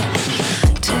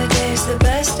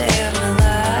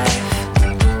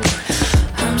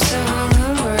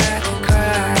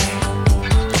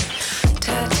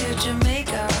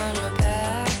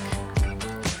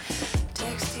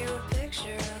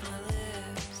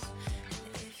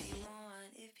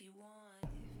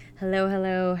Hello,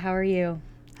 hello. How are you?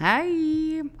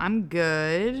 Hi, I'm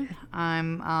good.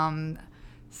 I'm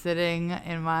sitting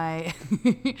in my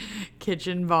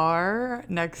kitchen bar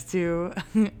next to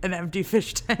an empty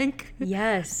fish tank,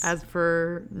 Yes. as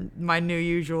per my new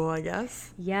usual, I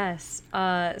guess. Yes.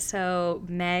 So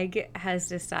Meg has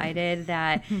decided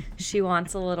that she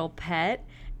wants a little pet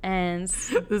and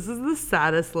This is the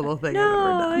saddest little thing I've ever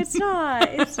no, done. it's not.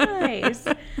 It's nice.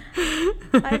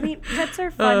 I mean, pets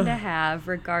are fun to have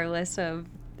regardless of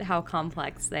how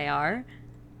complex they are.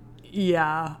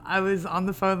 Yeah, I was on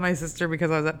the phone with my sister because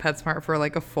I was at PetSmart for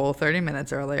like a full 30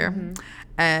 minutes earlier.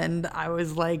 And I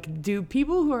was like, do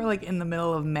people who are like in the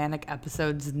middle of manic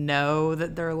episodes know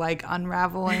that they're like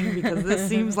unraveling? Because this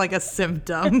seems like a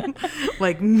symptom.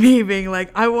 Like me being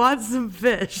like, I want some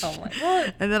fish. Oh my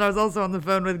god. And then I was also on the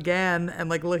phone with Gan and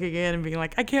like looking in and being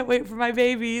like, I can't wait for my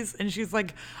babies. And she's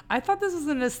like, I thought this was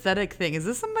an aesthetic thing. Is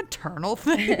this a maternal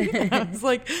thing? And I was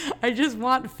like, I just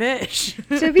want fish.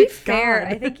 To be fair,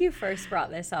 God. I think you first brought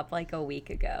this up like a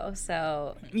week ago.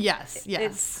 So Yes,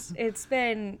 yes. it's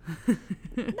been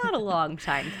not a long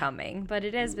time coming, but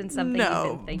it has been something you've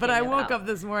been thinking but I woke about. up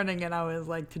this morning and I was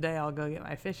like, today I'll go get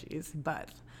my fishies. But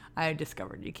I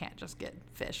discovered you can't just get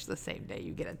fish the same day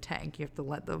you get a tank. You have to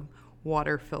let the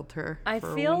water filter. I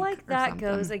for a feel week like or that something.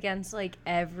 goes against like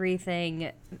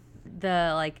everything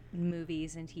the like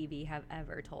movies and TV have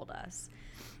ever told us.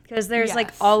 Because there's like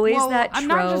Yes. always Well, that I'm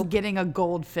not just trope. getting a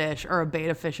goldfish or a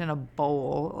beta fish in a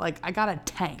bowl. Like I got a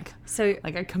tank. So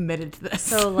Like I committed to this.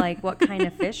 so like what kind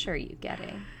of fish are you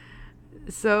getting?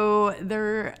 So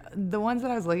they're the ones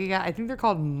that I was looking at. I think they're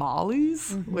called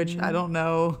mollies, which I don't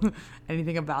know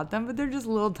anything about them, but they're just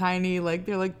little tiny. Like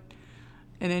they're like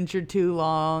an inch or two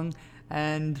long,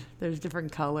 and there's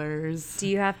different colors. Do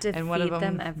you have to And one of feed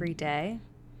them them- every day?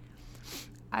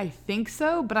 I think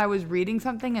so, but I was reading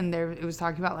something and there it was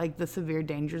talking about like the severe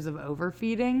dangers of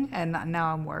overfeeding, and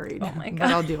now I'm worried. Oh my But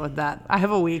God. I'll deal with that. I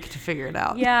have a week to figure it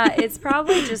out. Yeah, it's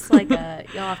probably just like you'll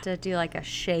have to do like a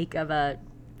shake of a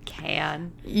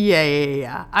can.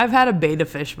 Yeah. I've had a beta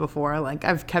fish before. Like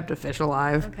I've kept a fish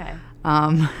alive. Okay.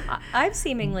 Um, I've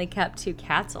seemingly kept 2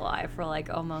 cats alive for like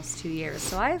almost 2 years,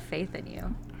 so I have faith in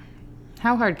you.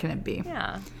 how hard can it be?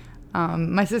 Yeah.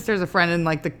 My sister's a friend in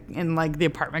the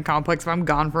apartment complex. If I'm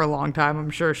gone for a long time, I'm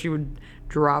sure she would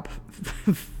drop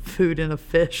food in a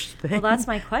fish thing. Well, that's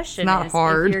my question. not is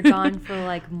hard. If you're gone for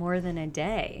like more than a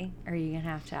day, are you gonna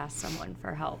have to ask someone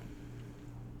for help?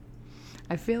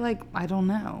 I feel like I don't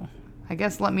know. I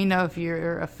guess let me know if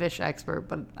you're a fish expert,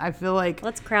 but I feel like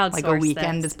Let's crowdsource like a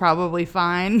weekend this. is probably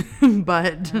fine, but I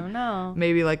don't know.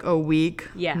 maybe like a week.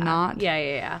 Yeah. Not.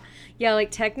 Yeah,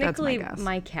 like technically guess.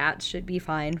 my cats should be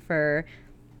fine for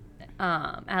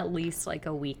at least like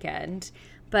a weekend.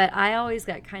 But I always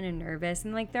get kind of nervous,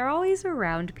 and like they're always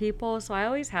around people, so I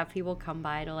always have people come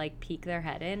by to like peek their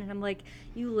head in, and I'm like,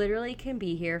 you literally can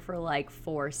be here for like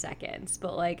 4 seconds.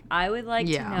 But like I would like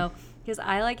to Yeah. know, because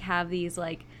I like have these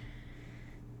like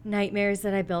nightmares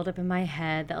that I build up in my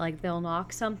head that like they'll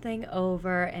knock something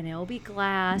over and it'll be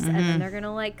glass, and then they're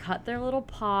gonna like cut their little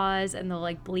paws and they'll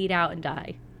like bleed out and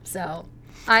die. So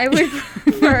I would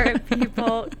prefer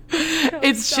people. don't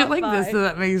It's shit stop like this by.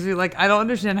 that makes me like I don't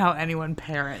understand how anyone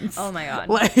parents. Oh my God.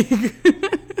 Like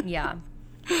Yeah.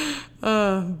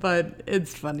 but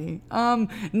it's funny.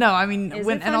 No, I mean Is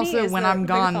when it and funny? also Is when the- I'm the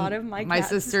gone, thought of my my cats-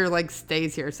 sister like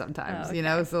stays here sometimes, Oh, you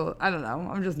know. So I don't know.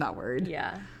 I'm just not worried.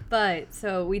 Yeah. But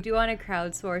so we do want to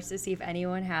crowdsource to see if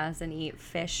anyone has any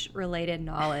fish related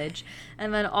knowledge.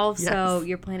 And then also Yes.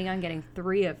 you're planning on getting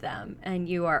 3 of them, and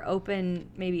you are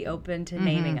maybe open to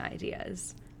naming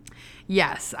ideas.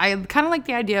 Yes, I kind of like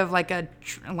the idea of like a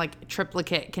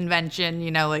triplicate convention.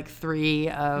 You know, like 3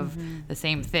 of the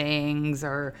same things,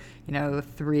 or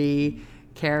 3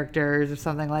 characters or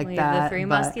something like We that. have the 3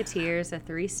 but Musketeers, the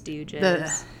 3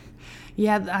 Stooges.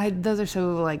 those are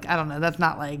so like I don't know. That's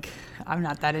not like I'm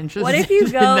not that interested. What if you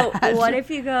in go? that. What if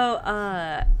you go?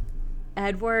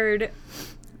 Edward,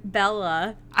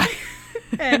 Bella,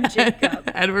 and Jacob,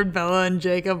 Edward, Bella, and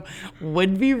Jacob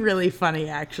would be really funny,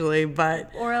 actually.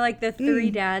 But or like the 3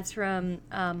 dads from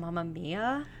Mamma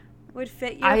Mia would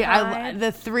fit your vibe.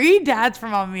 the 3 dads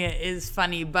from Mamma Mia is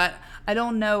funny, but I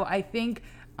don't know. I think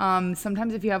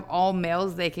sometimes if you have all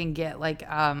males, they can get like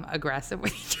aggressive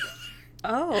with each other.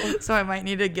 Oh, So I might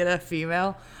need to get a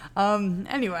female.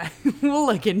 Anyway, we'll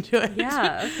look into it.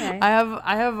 Yeah, okay.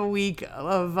 I have a week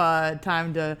of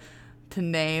time to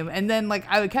name, and then like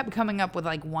I kept coming up with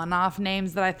like one-off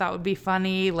names that I thought would be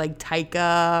funny, like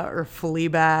Taika or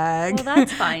Fleabag. Well,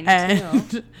 that's fine,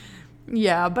 too.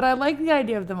 Yeah, but I like the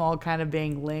idea of them all kind of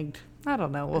being linked. I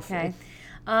don't know. We'll okay. see.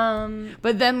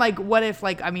 But then, like, what if,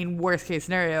 like, I mean, worst case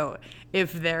scenario,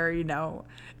 if they're,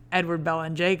 Edward, Bella,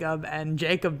 and Jacob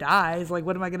dies, like,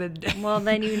 what am I gonna do? Well,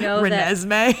 then you know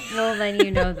Renesmee? Well, then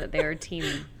you know that they were Team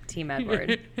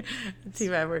Edward.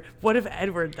 Team Edward. What if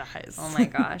Edward dies? Oh my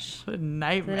gosh. What a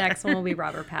nightmare. The next one will be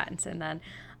Robert Pattinson then.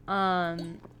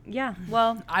 Yeah,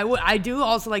 well. I do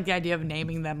also like the idea of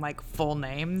naming them, like, full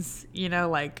names,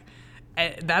 like,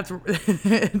 that's,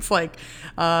 it's like,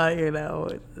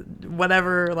 whatever,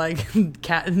 like,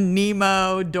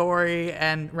 Nemo, Dory,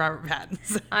 and Robert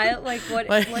Pattinson. I, like,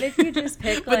 what if you just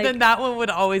pick, but like. then that one would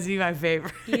always be my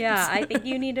favorite. Yeah, I think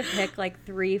you need to pick, like,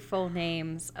 3 full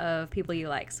names of people you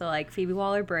like. So, like, Phoebe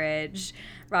Waller-Bridge,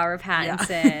 Robert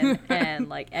Pattinson, and,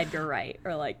 like, Edgar Wright,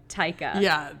 or, like, Taika.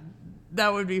 Yeah.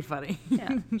 That would be funny.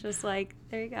 Yeah, just like,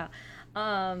 there you go.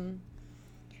 I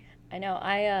know,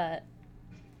 I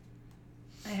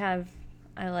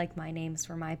like my names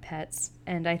for my pets,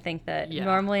 and I think that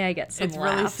normally I get some It's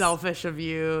laughs. really selfish of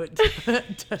you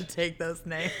to take those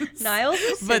names. Niles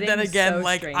is but then again, so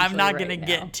like, I'm not going to now.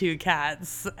 get 2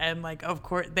 cats, and, like, of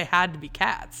course, they had to be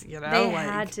cats, They like,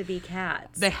 had to be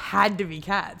cats. They had to be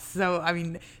cats. So, I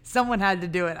mean, someone had to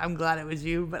do it. I'm glad it was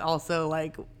you, but also,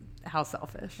 like, how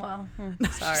selfish. Well,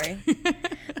 sorry.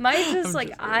 Mine's just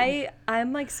like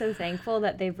I'm like so thankful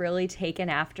that they've really taken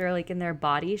after, like, in their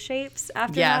body shapes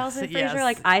after Niles and Fraser.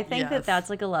 Like, I think that that's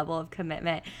like a level of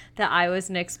commitment that I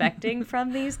wasn't expecting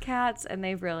from these cats, and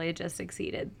they've really just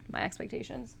exceeded my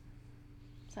expectations.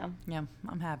 So yeah,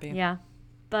 I'm happy. Yeah,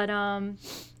 but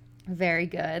very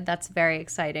good. That's very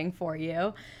exciting for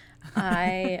you.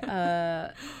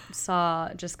 I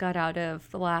just got out of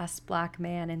The Last Black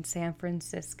Man in San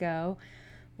Francisco,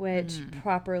 which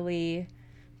properly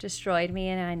destroyed me,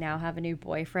 and I now have a new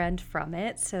boyfriend from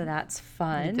it, so that's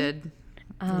fun. You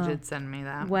did send me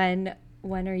that. When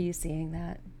are you seeing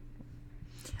that?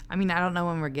 I mean, I don't know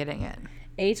when we're getting it.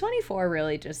 A24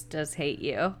 really just does hate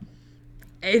you.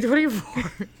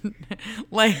 A24.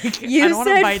 Like, you I don't want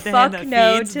to bite the hand that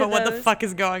no feeds, but what the fuck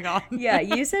is going on? Yeah,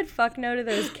 you said fuck no to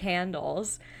those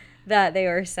candles that they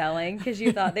were selling because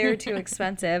you thought they were too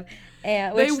expensive.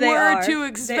 And which they were too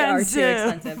expensive. They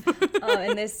are too expensive.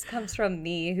 And this comes from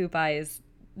me, who buys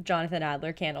Jonathan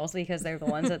Adler candles because they're the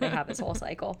ones that they have his whole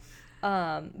cycle.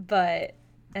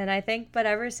 And I think, but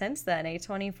ever since then,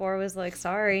 A24 was like,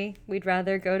 sorry, we'd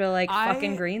rather go to, like,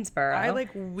 fucking Greensboro. I,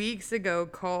 like, weeks ago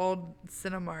called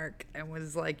Cinemark and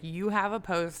was like, you have a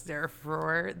poster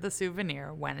for the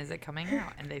Souvenir. When is it coming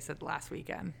out? And they said last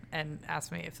weekend, and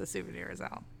asked me if the Souvenir is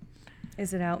out.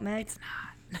 Is it out, Meg? It's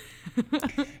not.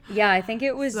 Yeah, I think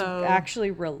it was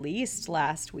actually released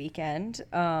last weekend.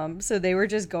 So they were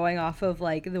just going off of,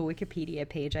 like, the Wikipedia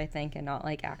page, I think, and not,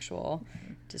 like, actual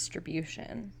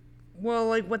distribution. Well,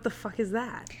 like, what the fuck is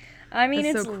that? I mean,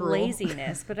 That's it's so cruel.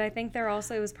 Laziness, but I think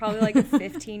it was probably, like, a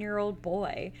 15-year-old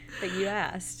boy that you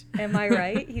asked. Am I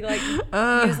right? He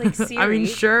was like, Siri. I mean,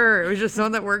 sure. It was just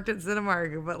someone that worked at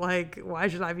Cinemark, but, like, why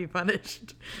should I be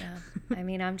punished? Yeah. I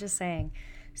mean, I'm just saying.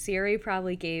 Siri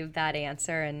probably gave that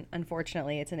answer, and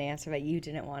unfortunately, it's an answer that you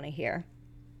didn't want to hear.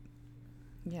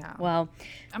 Yeah. Well,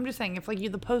 I'm just saying, if, like,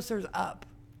 the poster's up.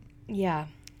 Yeah.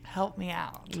 Help me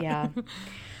out. Yeah.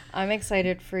 I'm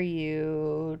excited for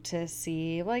you to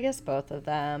see, well, I guess both of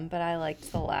them, but I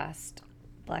liked The Last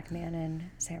Black Man in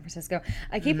San Francisco.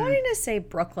 I keep wanting to say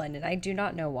Brooklyn, and I do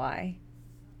not know why.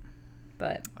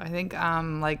 But I think, I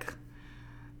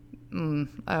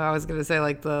was going to say,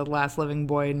 like, The Last Living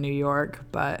Boy in New York,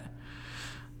 but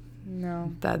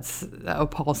no. That's a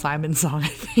Paul Simon song, I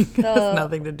think. It has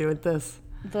nothing to do with this.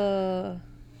 Isn't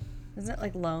it,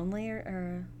 like, Lonely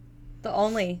or The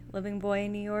Only Living Boy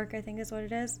in New York, I think is what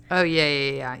it is. Oh,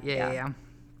 yeah.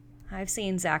 I've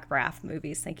seen Zach Braff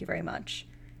movies. Thank you very much.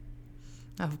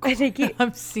 Of course.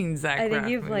 I've seen Zach Braff I think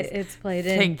movies. it's played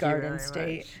in Garden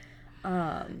State.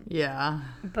 Yeah.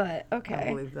 But, okay. I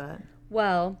believe that.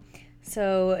 Well,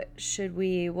 so should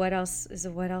we, what else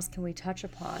can we touch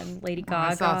upon? Lady Gaga.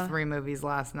 I saw 3 movies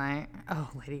last night. Oh,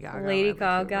 Lady Gaga. Lady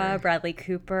Gaga, Bradley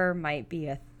Cooper might be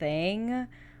a thing.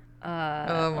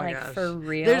 Oh my gosh. For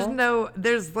real. There's no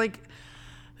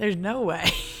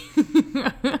way.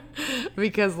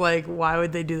 Because, like, why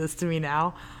would they do this to me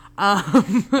now?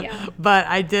 Yeah. But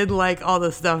I did like all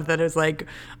the stuff that is like,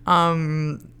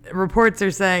 reports are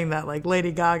saying that, like,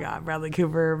 Lady Gaga, Bradley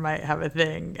Cooper might have a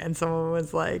thing, and someone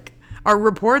was like, "Are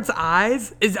reports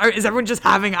eyes? Is everyone just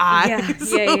having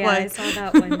eyes?" Yeah. Like, I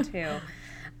saw that one too.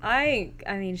 I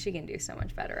mean, she can do so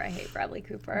much better. I hate Bradley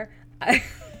Cooper.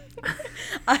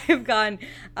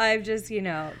 I've just,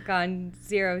 gone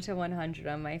 0 to 100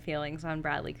 on my feelings on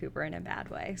Bradley Cooper in a bad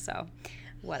way. So,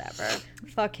 whatever.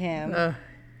 Fuck him.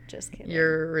 Just kidding.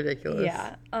 You're ridiculous.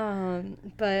 Yeah.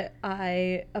 But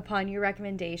upon your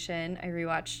recommendation, I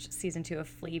rewatched season 2 of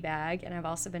Fleabag, and I've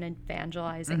also been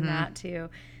evangelizing that to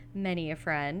many a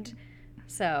friend.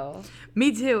 So.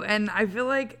 Me too. And I feel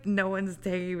like no one's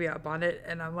taking me up on it.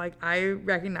 And I'm like, I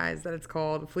recognize that it's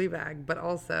called Fleabag, but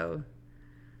also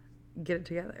get it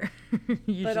together.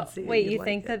 You should see it. Wait, you like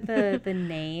think it. that the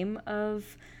name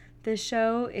of the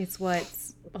show is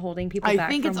what's holding people back? I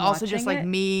think it's also just like it?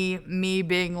 me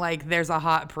being like, there's a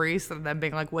hot priest, and then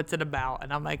being like, what's it about?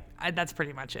 And I'm like, that's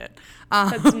pretty much it.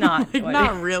 That's not like, what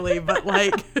not really, but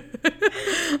like,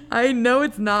 I know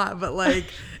it's not, but like,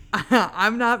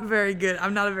 I'm not very good.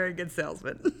 I'm not a very good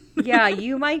salesman. Yeah,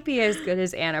 you might be as good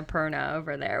as Annapurna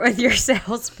over there with your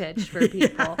sales pitch for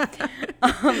people.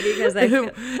 Because I feel,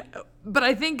 but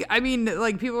I think, I mean,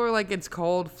 like, people were like, it's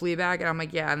called Fleabag, and I'm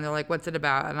like, yeah, and they're like, what's it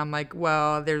about? And I'm like,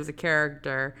 well, there's a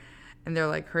character, and they're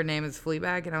like, her name is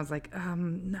Fleabag, and I was like, I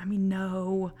mean,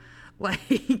 no,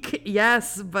 like,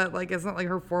 yes, but like, it's not like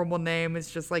her formal name.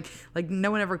 It's just like no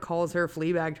one ever calls her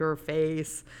Fleabag to her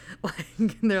face. Like,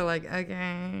 and they're like,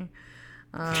 okay.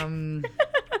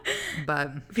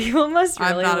 But people must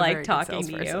I'm really not a like very good talking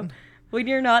to you salesperson. when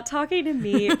you're not talking to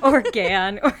me or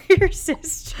Gan or your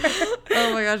sister.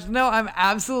 Oh my gosh, no, I'm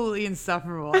absolutely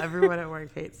insufferable. Everyone at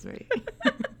work hates me.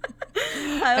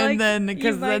 And then,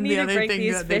 because you might then need the to other bring thing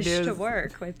these that they fish do to is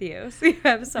work with you, so you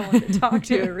have someone to talk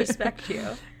to and respect you.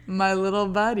 my little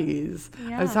buddies.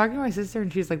 I was Yeah. talking to my sister,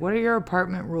 and she's like, what are your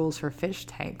apartment rules for fish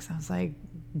tanks? I was like,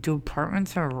 do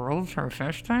apartments have rules for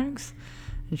fish tanks?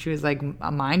 And she was like,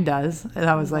 mine does. And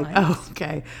I was like, What? oh,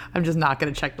 okay. I'm just not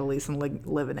going to check the lease and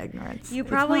live in ignorance. You It's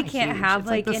probably not can't huge. have It's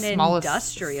like the an smallest-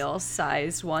 industrial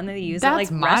sized one that they use That's at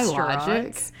like my restaurants.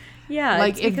 logic. Yeah,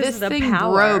 Like, it's if because this of the thing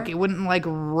power. broke, it wouldn't like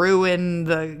ruin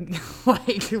the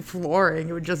like flooring.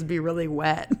 It would just be really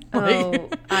wet. Oh,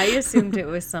 I assumed it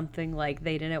was something like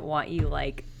they didn't want you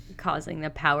like causing the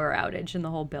power outage in the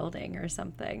whole building or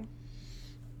something.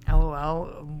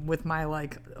 LOL, with my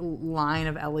like line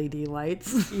of LED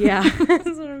lights. Yeah, that's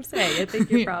what I'm saying. I think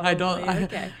you're probably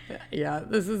okay. Yeah,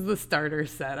 this is the starter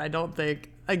set. I don't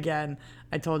think, again,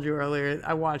 I told you earlier,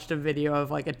 I watched a video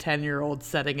of like a 10-year-old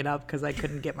setting it up because I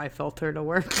couldn't get my filter to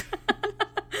work.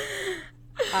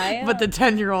 But the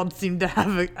 10-year-old seemed to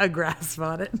have a grasp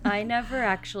on it. I never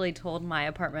actually told my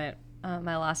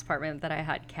last apartment, that I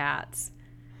had cats.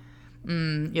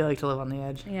 You like to live on the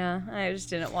edge. Yeah, I just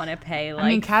didn't want to pay like I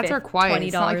mean, cats are quiet. $20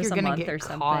 It's not like you're a going to month or get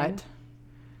something. caught.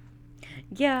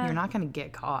 Yeah. You're not going to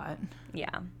get caught. Yeah.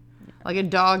 Like a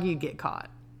dog, you get caught.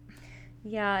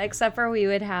 Yeah, except for we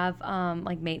would have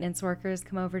like maintenance workers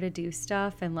come over to do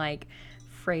stuff, and like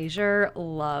Frasier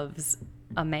loves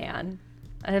a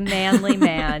manly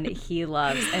man he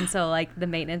loves. And so like the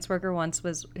maintenance worker once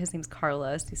his name's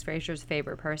Carlos, he's Frasier's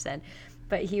favorite person,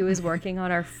 but he was working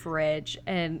on our fridge,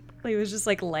 and he was just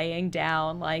like laying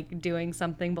down, like doing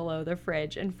something below the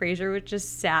fridge, and Frasier was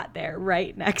just sat there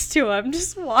right next to him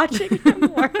just watching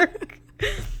him work.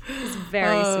 It's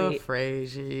very sweet.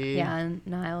 Frasier. Yeah, and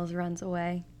Niles runs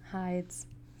away, hides.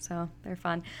 So they're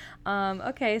fun.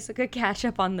 Okay, so good catch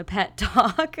up on the pet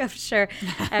talk. I'm sure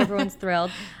everyone's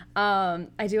thrilled. I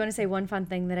do want to say one fun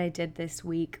thing that I did this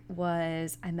week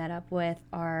was I met up with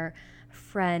our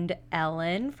friend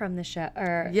Ellen from the show.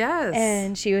 Yes.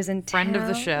 And she was in town. Friend of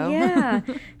the show. Yeah.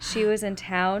 She was in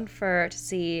town to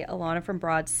see Alana from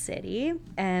Broad City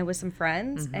and with some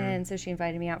friends. Mm-hmm. And so she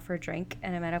invited me out for a drink,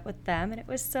 and I met up with them, and it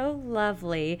was so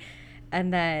lovely.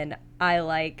 And then I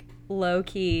like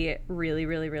low-key really,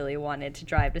 really, really wanted to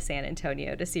drive to San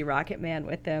Antonio to see Rocket Man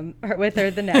with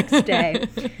her the next day.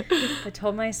 I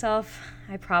told myself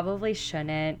I probably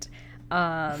shouldn't.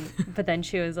 But then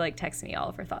she was like texting me all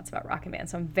of her thoughts about Rocket Man,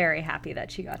 so I'm very happy that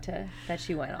she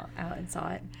went out and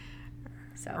saw it.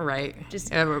 So Right.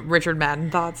 Just Richard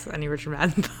Madden thoughts? Any Richard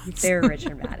Madden thoughts? they're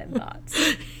Richard Madden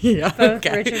thoughts. Yeah. Both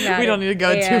Okay. Richard We Madden don't need to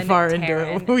go too and far into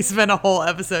Taryn. it. We spent a whole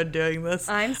episode doing this.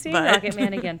 I'm seeing but- Rocket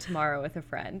Man again tomorrow with a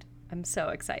friend. I'm so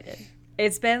excited.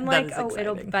 It's been That like is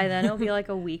exciting. by then it'll be like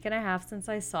a week and a half since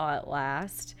I saw it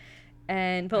last.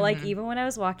 But like even when I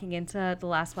was walking into The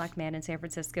Last Black Man in San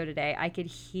Francisco today, I could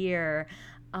hear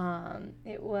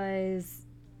it was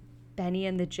Benny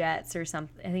and the Jets or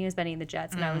something. I think it was Benny and the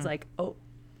Jets, and I was like, oh,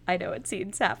 I know what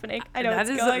scene's happening. I know what's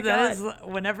going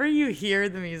on. Whenever you hear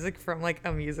the music from like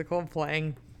a musical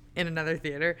playing in another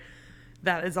theater,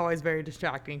 that is always very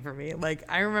distracting for me. Like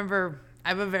I remember I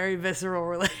have a very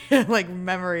visceral like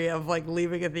memory of like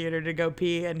leaving a theater to go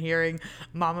pee and hearing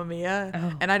Mamma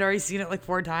Mia, and I'd already seen it like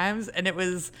 4 times, and it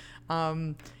was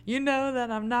you know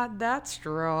that I'm not that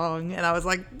strong, and I was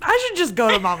like, I should just go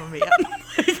to Mamma Mia.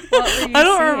 What were you I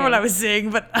don't remember what seeing? I was seeing,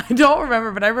 but I don't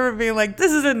remember. But I remember being like,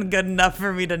 this isn't good enough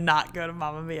for me to not go to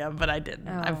Mamma Mia. But I didn't.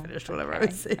 I Oh, finished whatever I okay.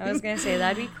 was seeing. I was gonna say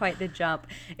that'd be quite the jump.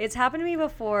 It's happened to me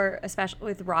before, especially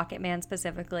with Rocket Man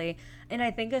specifically, and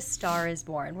I think A Star Is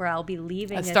Born, where I'll be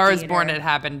leaving A Star Is Born. theater. It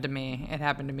happened to me. It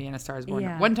happened to me in A Star Is Born.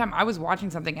 Yeah. One time I was watching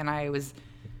something and I was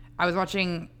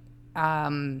watching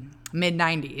mid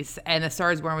 90s and A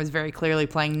Star Is Born was very clearly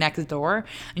playing next door,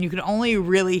 and you could only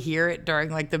really hear it during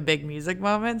like the big music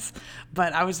moments.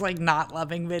 But I was like not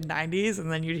loving mid 90s,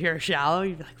 and then you'd hear Shallow,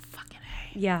 you'd be like, fucking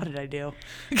hey, Yeah. what did I do?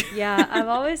 Yeah, I've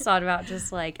always thought about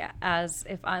just like as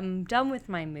if I'm done with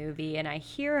my movie and I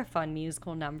hear a fun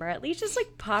musical number, at least just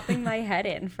like popping my head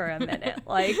in for a minute.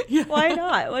 Like, why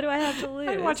not? What do I have to lose?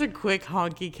 I'd watch a quick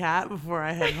honky cat before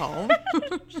I head home.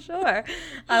 Sure.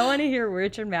 I want to hear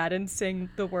Richard Madden sing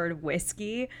the word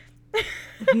whiskey.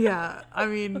 Yeah, I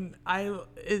mean,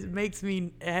 it makes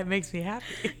me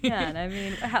happy. Yeah, and I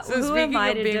mean, So who am speaking I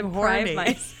of to being deprive horny.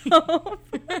 myself?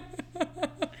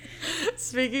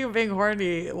 Speaking of being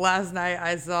horny, last night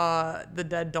I saw The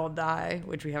Dead Don't Die,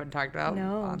 which we haven't talked about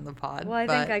No. on the pod. Well, I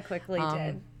but, think I quickly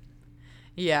did.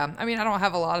 Yeah, I mean, I don't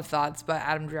have a lot of thoughts, but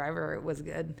Adam Driver was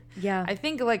good. Yeah. I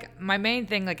think like my main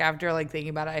thing, like after like thinking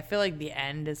about it, I feel like the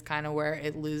end is kind of where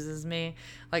it loses me.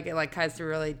 Like it like has to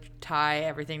really tie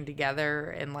everything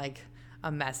together in like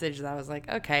a message that I was like,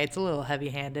 okay, it's a little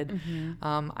heavy-handed.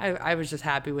 I was just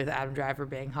happy with Adam Driver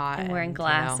being hot And wearing you know,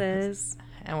 glasses.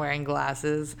 and wearing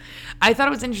glasses. I thought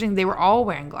it was interesting. They were all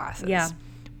wearing glasses. Yeah.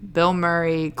 Bill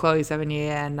Murray, Chloe Sevigny,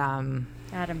 and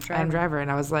Adam Driver. Adam Driver.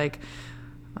 And I was like,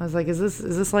 is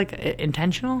this like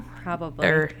intentional? Probably.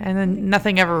 And then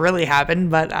nothing ever really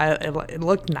happened, but it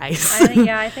looked nice.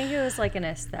 I think it was like an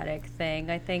aesthetic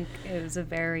thing. I think it was a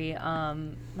very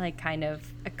like kind of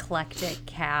eclectic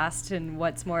cast, and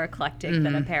what's more eclectic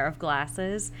than a pair of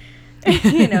glasses?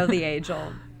 You know, the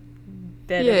age-old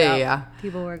bit about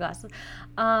people wear glasses.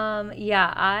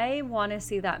 Yeah, I want to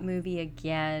see that movie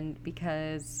again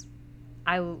because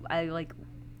I like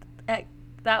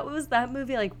that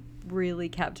movie like really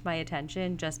kept my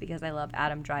attention just because I love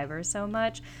Adam Driver so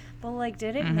much. But like,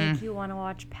 did it make you want to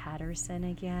watch Patterson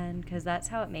again? Because that's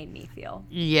how it made me feel.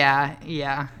 Yeah.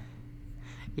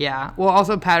 Well,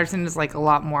 also Patterson is like a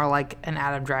lot more like an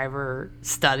Adam Driver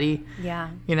study. Yeah.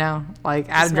 You know, like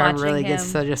Adam Driver watching really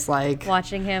gets him- to just like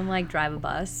Watching him like drive a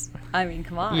bus. I mean,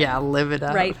 come on. live it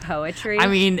up. Write poetry. I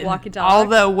mean, walk a dog.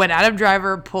 although when Adam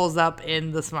Driver pulls up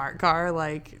in the smart car,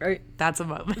 like Right. that's a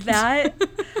moment. That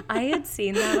I had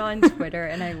seen that on Twitter,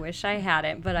 and I wish I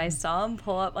hadn't, but I saw him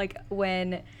pull up like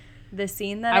when the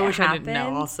scene that I it wish I happened,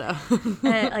 didn't know. Also,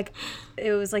 and like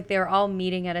it was like they were all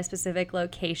meeting at a specific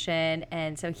location,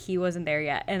 and so he wasn't there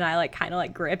yet, and I like kind of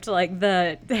like gripped like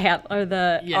the hand or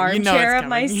the Yeah, you know armchair it's of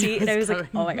my coming. You know seat, and I it's was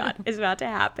like, coming. oh my god, it's about to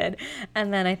happen.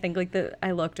 And then I think like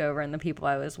I looked over, and the people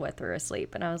I was with were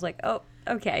asleep, and I was like, oh,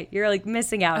 okay, you're like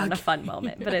missing out on a fun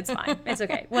moment, but it's fine, it's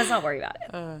okay, let's not worry about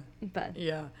it. But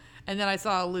yeah. And then I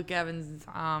saw Luke Evans,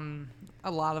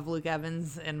 a lot of Luke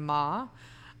Evans in Ma.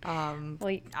 well,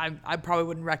 I probably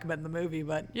wouldn't recommend the movie,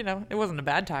 but you know, it wasn't a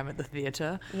bad time at the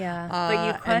theater. yeah, but you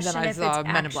and then question I if it's saw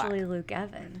Men in Black. actually Luke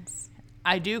Evans.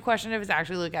 I do question if it's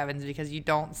actually Luke Evans because you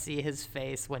don't see his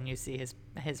face when you see his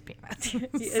penis.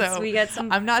 So we get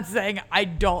some- I'm not saying I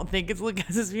don't think it's Luke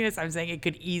Evans' penis. I'm saying it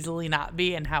could easily not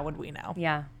be, and how would we know?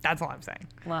 Yeah. That's all I'm saying.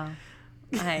 Wow.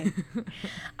 I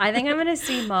think I'm going to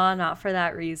see Ma not for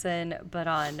that reason, but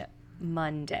on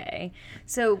Monday.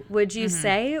 So would you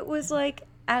say it was like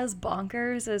as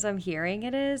bonkers as I'm hearing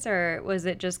it is, or was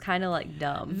it just kind of like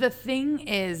dumb? The thing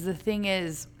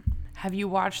is, have you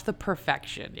watched The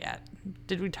Perfection yet?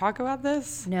 Did we talk about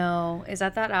this? No. Is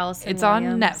that Allison It's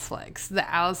Williams? on Netflix, the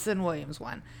Allison Williams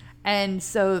one. And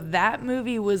so that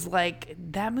movie was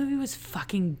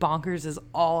fucking bonkers as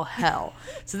all hell.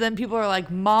 So then people are like,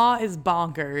 Ma is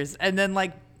bonkers. And then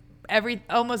like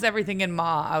almost everything in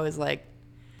Ma, I was like,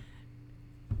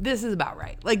 this is about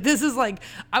right. Like this is like,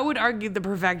 I would argue The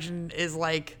Perfection is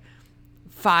like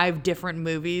 5 different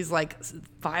movies, like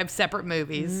 5 separate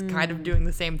movies, kind of doing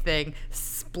the same thing,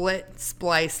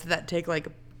 spliced that take like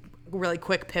really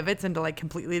quick pivots into like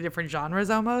completely different genres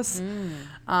almost.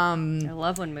 I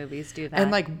love when movies do that. And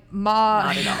like Ma,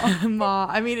 Not at all. Ma,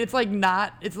 I mean, it's like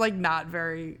not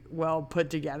very well put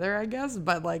together, I guess,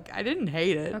 but like I didn't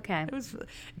hate it. Okay.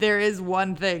 There is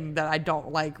one thing that I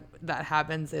don't like that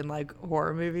happens in like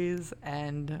horror movies,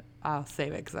 and I'll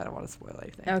save it because I don't want to spoil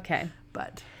anything. Okay.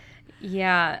 But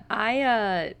Yeah,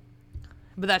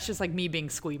 that's just like me being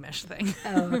squeamish thing.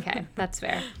 Oh, okay. That's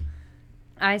fair.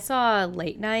 I saw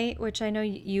Late Night, which I know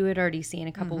you had already seen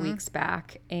a couple weeks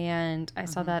back, and I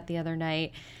saw that the other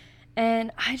night. And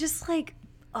I just like,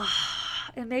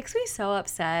 It makes me so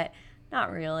upset.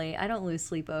 Not really. I don't lose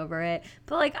sleep over it.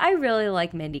 But like I really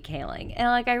like Mindy Kaling. And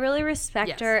like I really respect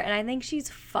Yes. her and I think she's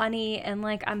funny and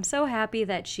like I'm so happy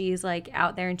that she's like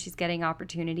out there and she's getting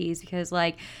opportunities because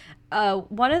like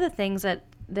one of the things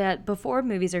that before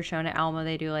movies are shown at Alamo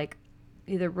they do like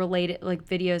either related like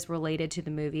videos related to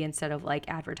the movie instead of like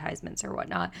advertisements or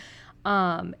whatnot.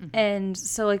 And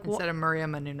so like Instead of Maria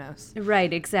Menounos.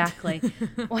 right, exactly.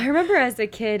 Well, I remember as a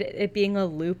kid it being a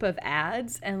loop of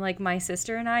ads, and like my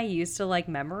sister and I used to like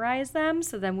memorize them,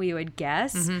 so then we would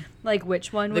guess like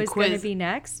which one was going to quiz. be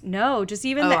next. No, just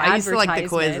even the I used to like the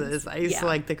advertisements. quizzes. I used to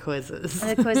like the quizzes.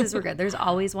 And the quizzes were good. There's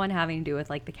always one having to do with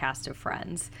like the cast of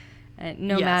Friends, and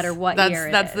no Yes. matter what year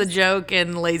it That's is. the joke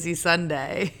in Lazy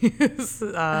Sunday.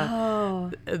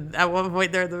 At one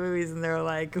point they're at the movies and they're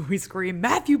like, we scream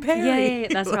Matthew Perry. Yeah.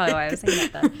 That's probably why I was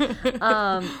saying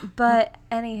that. But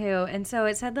anywho, and so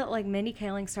it said that like Mindy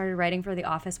Kaling started writing for The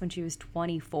Office when she was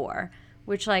 24,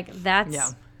 which like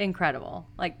that's incredible,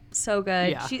 like so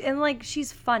good. Yeah.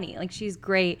 She's funny, like she's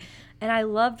great, and I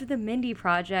loved the Mindy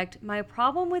Project. My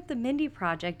problem with the Mindy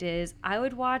Project is I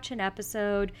would watch an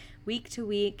episode week to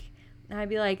week, and I'd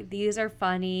be like, these are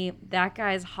funny. That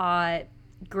guy's hot.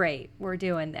 Great, we're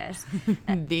doing this.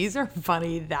 These are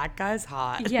funny. That guy's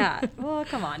hot. Yeah. Well,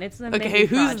 come on. It's the Okay, Mindy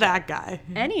who's Project. that guy?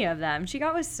 Any of them. She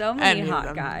got with so many Any of hot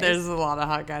them. guys. There's a lot of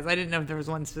hot guys. I didn't know if there was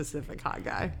one specific hot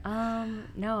guy.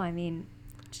 No, I mean,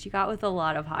 she got with a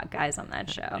lot of hot guys on that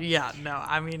show. Yeah, no,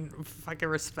 I mean, fucking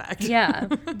respect. Yeah.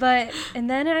 And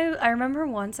then I remember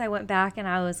once I went back and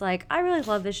I was like, I really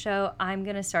love this show. I'm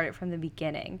going to start it from the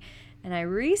beginning. And I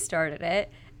restarted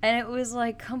it. And it was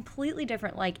like completely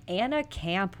different. Like Anna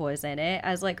Camp was in it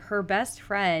as like her best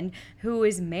friend who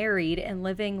was married and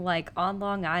living like on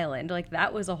Long Island. Like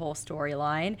that was a whole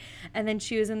storyline. And then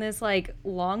she was in this like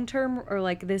long-term or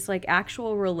like this like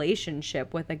actual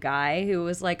relationship with a guy who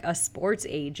was like a sports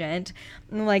agent.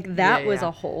 And like that was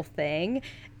a whole thing.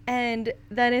 And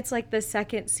then it's like the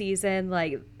second season,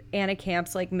 like Anna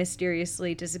Camp's like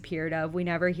mysteriously disappeared of. We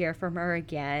never hear from her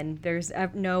again. There's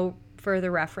no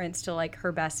further reference to like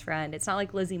her best friend. It's not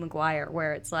like Lizzie McGuire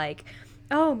where it's like,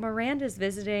 oh, Miranda's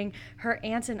visiting her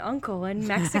aunt and uncle in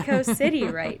Mexico City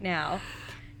right now.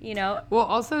 You know? Well,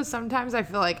 also sometimes I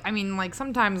feel like, I mean, like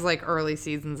sometimes like early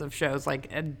seasons of shows,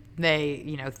 like they,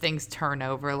 you know, things turn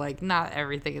over. Like not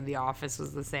everything in The Office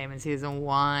was the same in season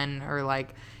one, or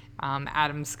like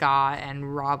Adam Scott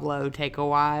and Rob Lowe take a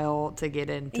while to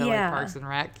get into like Parks and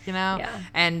Rec, you know? Yeah.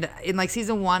 And in like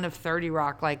season one of 30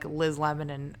 Rock, like Liz Lemon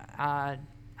and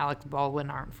Alec Baldwin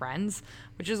aren't friends,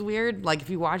 which is weird. Like if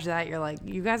you watch that, you're like,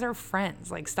 you guys are friends.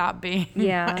 Like stop being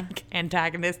like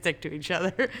antagonistic to each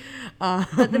other.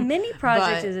 But the Mindy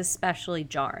Project is especially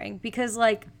jarring because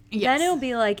like then it'll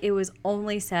be like it was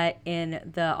only set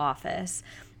in the office.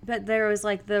 But there was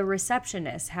like the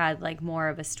receptionist had like more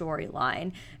of a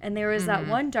storyline. And there was that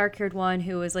one dark-haired one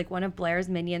who was like one of Blair's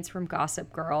minions from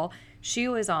Gossip Girl. She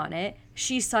was on it.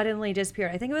 She suddenly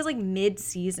disappeared. I think it was like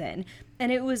mid-season.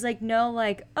 And it was like, no,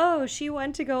 like, oh, she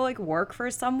went to go like work for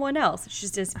someone else. She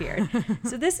just disappeared.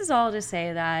 So this is all to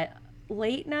say that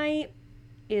late night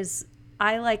is,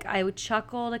 I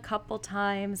chuckled a couple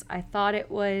times. I thought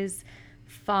it was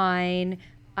fine.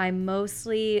 I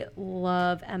mostly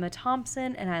love Emma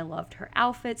Thompson, and I loved her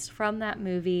outfits from that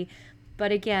movie.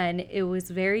 But again, it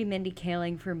was very Mindy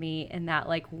Kaling for me in that,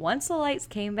 like, once the lights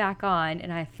came back on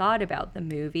and I thought about the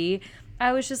movie,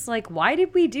 I was just like, why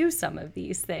did we do some of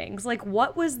these things? Like,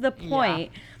 what was the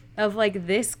point of, like,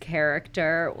 this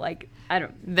character? Like, I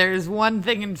don't... There's one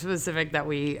thing in specific that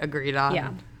we agreed on.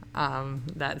 Yeah.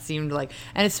 That seemed like,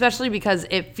 and especially because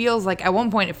it feels like at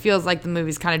one point it feels like the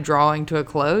movie's kind of drawing to a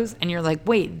close and you're like,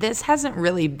 wait, this hasn't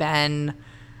really been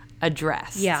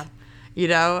addressed. Yeah. You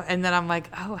know? And then I'm like,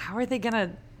 oh, how are they're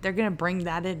gonna bring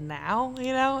that in now,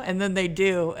 you know? And then they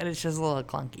do, and it's just a little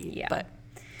clunky. Yeah. But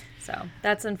so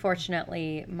that's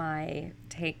unfortunately my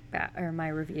take back or my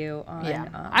review on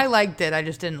I liked it, I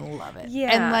just didn't love it. Yeah.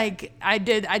 And like I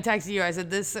texted you, I said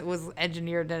this was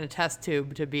engineered in a test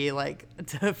tube to be like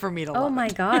for me to love Oh my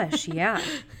it. gosh, yeah.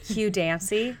 Hugh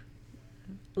Dancy,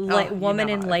 you woman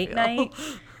know in how I late feel. night.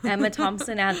 Emma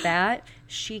Thompson at that.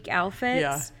 Chic outfits.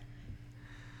 Yeah.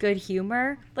 Good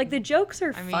humor. Like the jokes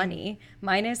are funny.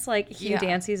 Minus like Hugh Yeah.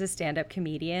 Dancy's a stand-up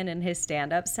comedian and his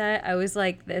stand-up set. I was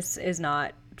like, this is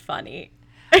not funny.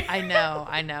 I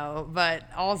know, but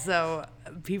also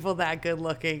people that good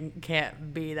looking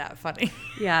can't be that funny.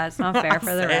 Yeah, it's not fair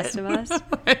for the rest of us.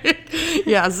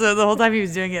 Yeah, so the whole time he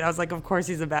was doing it, I was like, of course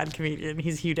he's a bad comedian.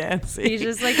 He's Hugh Dancy. He's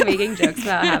just like making jokes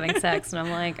about having sex, and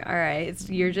I'm like, all right,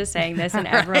 you're just saying this, and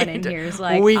everyone in here is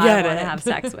like, We I get want to it. have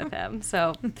sex with him,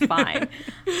 so fine.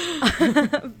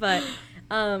 But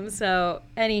so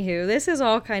anywho, this is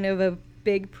all kind of a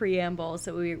big preamble.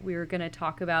 So we were going to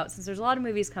talk about, since there's a lot of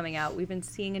movies coming out, we've been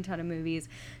seeing a ton of movies,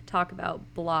 talk about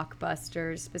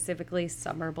blockbusters, specifically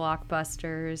summer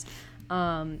blockbusters,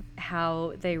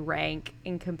 how they rank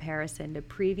in comparison to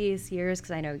previous years,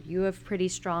 because I know you have pretty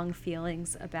strong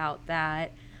feelings about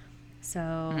that.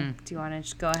 So do you want to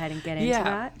just go ahead and get into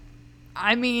that?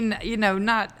 I mean,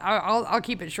 I'll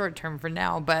keep it short term for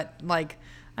now, but like,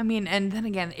 I mean, and then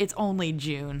again, it's only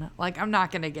June. Like, I'm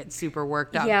not going to get super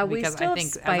worked up because I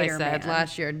think, as I said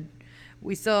last year,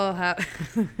 we still have.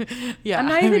 Yeah, I'm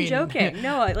not even joking.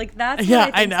 No, like that's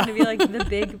what I think is going to be like the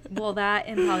big. Well, that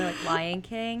and probably like Lion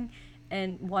King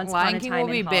and Once Upon a Time in Hollywood. Lion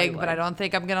King will be big, but I don't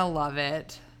think I'm gonna love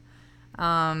it.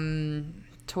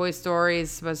 Toy Story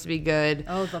is supposed to be good.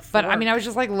 Oh, the But I mean, I was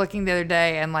just like looking the other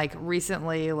day, and like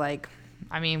recently, like,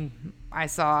 I mean, I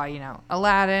saw,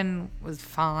 Aladdin was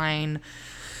fine.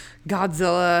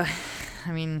 Godzilla,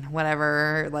 I mean,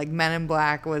 whatever. Like, Men in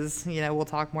Black was, we'll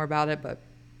talk more about it, but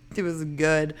it was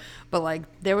good. But like,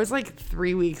 there was like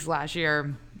 3 weeks last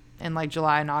year in like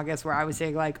July and August where I was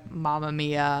saying like Mamma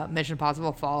Mia, Mission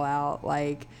Impossible Fallout,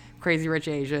 like Crazy Rich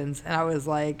Asians, and I was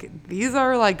like, these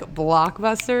are like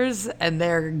blockbusters and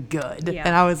they're good. Yeah.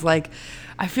 And I was like,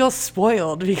 I feel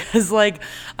spoiled because like,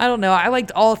 I don't know, I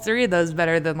liked all three of those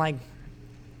better than like,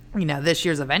 this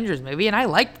year's Avengers movie, and I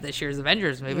liked this year's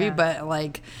Avengers movie, but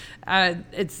like,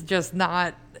 it's just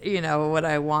not, what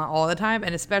I want all the time,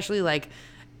 and especially like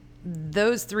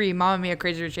those three, Mamma Mia,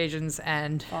 Crazy Rich Asians,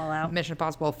 and Fallout, Mission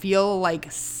Impossible, feel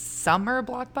like summer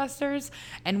blockbusters.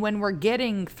 And when we're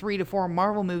getting 3 to 4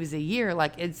 Marvel movies a year,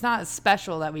 like, it's not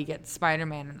special that we get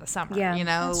Spider-Man in the summer,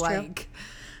 that's like true.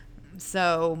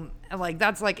 So like,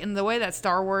 that's like, in the way that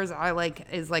Star Wars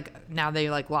is like, now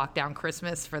they like lock down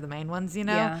Christmas for the main ones,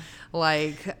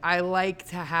 like, I like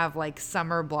to have like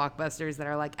summer blockbusters that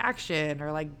are like action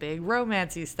or like big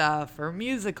romancy stuff or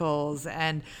musicals.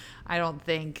 And I don't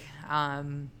think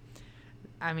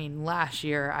I mean, last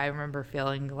year I remember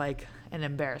feeling like an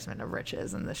embarrassment of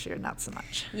riches, and this year not so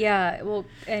much. Yeah, well,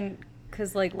 and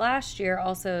because like last year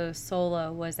also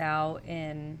Solo was out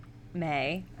in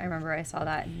May. I remember I saw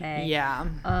that in May. Yeah.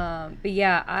 But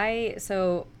yeah, I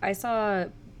saw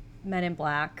Men in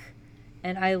Black,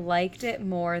 and I liked it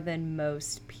more than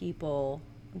most people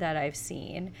that I've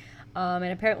seen. And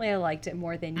apparently I liked it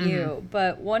more than you.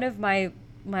 But one of my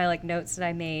like notes that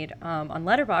I made on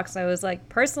Letterboxd, I was like,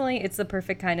 personally, it's the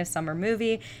perfect kind of summer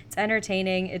movie. It's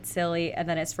entertaining, it's silly, and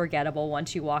then it's forgettable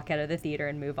once you walk out of the theater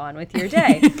and move on with your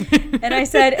day. And I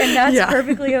said, and that's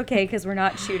perfectly okay, because we're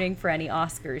not shooting for any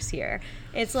Oscars here.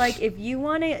 It's like, if you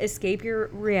want to escape your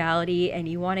reality and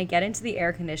you want to get into the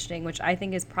air conditioning, which I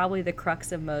think is probably the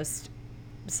crux of most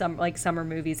summer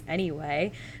movies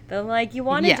anyway, then like, you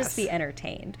want to just be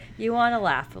entertained. You want to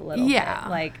laugh a little bit.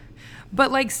 Like, but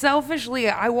like, selfishly,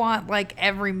 I want like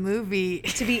every movie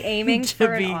to be aiming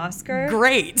for an Oscar.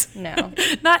 Great. No,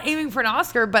 not aiming for an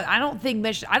Oscar, but I don't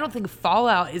think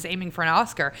Fallout is aiming for an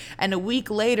Oscar. And a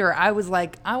week later, I was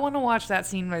like, I want to watch that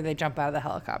scene where they jump out of the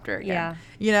helicopter again.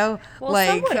 Yeah. Well, like,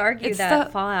 some would argue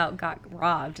that Fallout got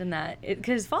robbed, and that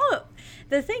because Fallout.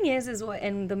 The thing is what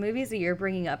in the movies that you're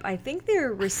bringing up, I think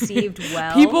they're received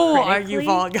well. People argue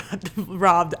Fallout got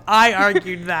robbed. I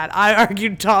argued that. I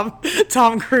argued Tom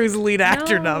Cruise lead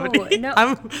actor nominee. No,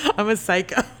 I'm a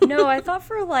psycho. No, I thought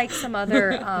for like some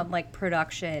other like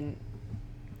production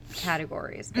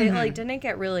categories, it like didn't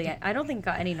get really. I don't think it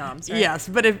got any noms. Right? Yes,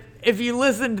 but if you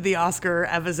listen to the Oscar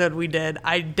episode we did,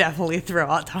 I definitely throw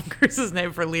out Tom Cruise's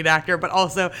name for lead actor, but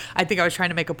also I think I was trying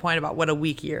to make a point about what a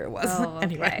weak year it was. Oh, okay.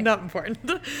 Anyway, not important.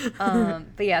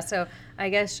 But yeah, so I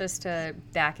guess just to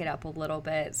back it up a little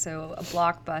bit, so a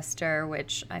blockbuster,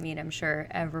 which I mean I'm sure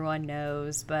everyone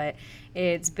knows, but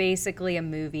it's basically a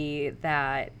movie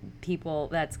that's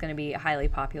going to be highly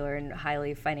popular and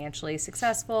highly financially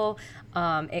successful.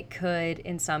 It could,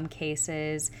 in some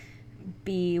cases,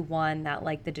 be one that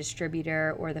like the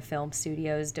distributor or the film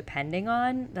studios depending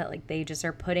on, that like they just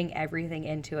are putting everything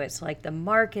into it. So like the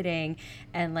marketing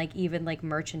and like even like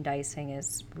merchandising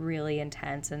is really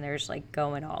intense, and there's like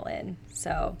going all in.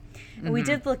 So we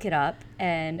did look it up,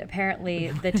 and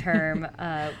apparently the term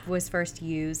was first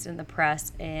used in the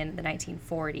press in the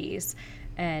 1940s,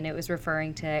 and it was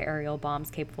referring to aerial bombs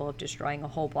capable of destroying a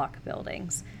whole block of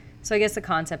buildings. So I guess the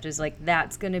concept is like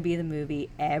that's going to be the movie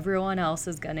everyone else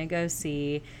is going to go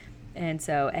see. And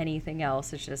so anything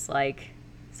else is just like,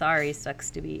 sorry,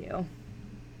 sucks to be you.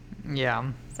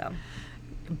 Yeah. So.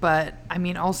 But, I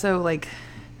mean, also, like,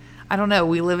 I don't know.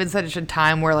 We live in such a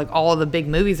time where, like, all of the big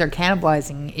movies are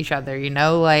cannibalizing each other, you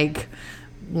know? Like,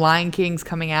 Lion King's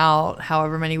coming out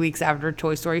however many weeks after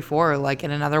Toy Story 4. Like,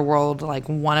 in another world, like,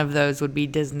 one of those would be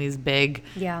Disney's big,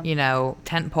 you know,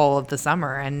 tentpole of the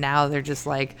summer. And now they're just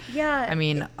like, I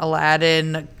mean,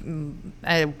 Aladdin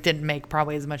didn't make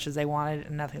probably as much as they wanted,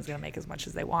 and nothing's going to make as much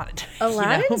as they wanted.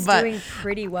 Aladdin's doing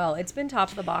pretty well. It's been top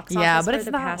of the box office. Yeah, but for it's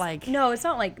the not past, like... No, it's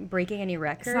not like breaking any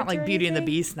records. It's not like Beauty and the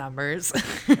anything. Beast numbers.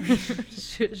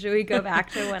 Should we go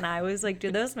back to when I was like,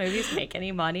 do those movies make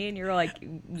any money? And you're like,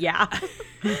 yeah,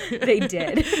 they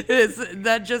did.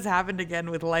 That just happened again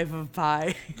with Life of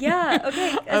Pi. Yeah,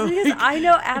 okay. Because I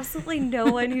know absolutely no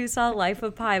one who saw Life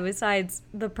of Pi besides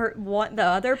the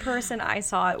other person I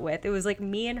saw it with. It was like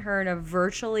me and her in a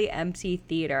virtually empty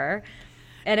theater.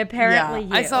 And apparently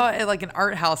I saw it at like an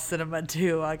art house cinema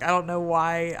too. Like, I don't know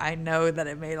why I know that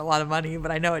it made a lot of money,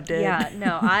 but I know it did. Yeah,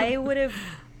 no, I would have...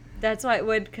 That's why it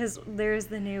would, because there's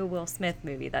the new Will Smith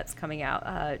movie that's coming out,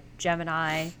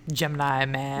 Gemini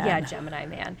Man. Yeah, Gemini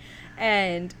Man.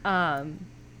 And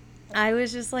I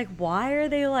was just like, why are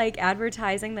they like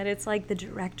advertising that it's like the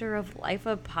director of Life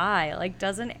of Pi? Like,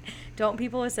 don't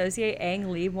people associate Ang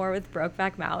Lee more with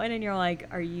Brokeback Mountain? And you're like,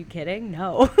 are you kidding?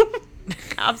 No.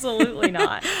 Absolutely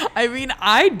not. I mean,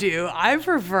 I do. I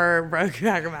prefer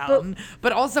Brokeback Mountain,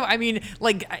 but also, I mean,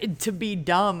 like, to be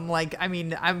dumb, like, I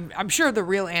mean, I'm sure the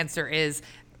real answer is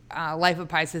Life of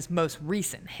Pi is his most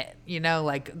recent hit. You know,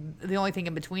 like, the only thing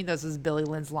in between those is Billy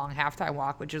Lynn's Long Halftime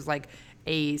Walk, which is like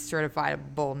a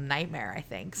certifiable nightmare, I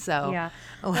think. So yeah.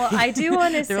 Well, I do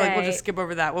want to say, they're like, we'll just skip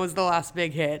over that. What was the last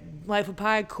big hit? Life of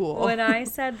Pi, cool. When I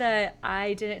said that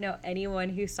I didn't know anyone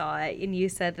who saw it, and you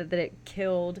said that it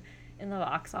killed in the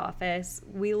box office,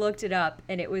 we looked it up,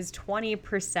 and it was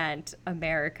 20%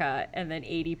 America and then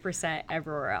 80%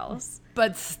 everywhere else.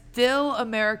 But still,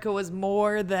 America was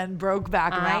more than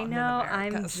Brokeback Mountain. I know.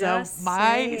 I'm just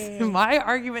saying. My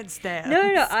argument stands.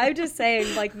 No. I'm just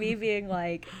saying, like, me being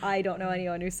like, I don't know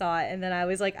anyone who saw it, and then I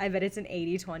was like, I bet it's an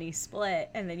 80-20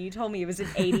 split, and then you told me it was an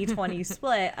 80-20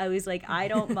 split. I was like, I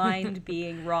don't mind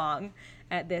being wrong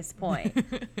at this point.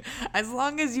 As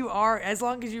long as you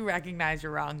recognize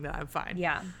you're wrong, then I'm fine.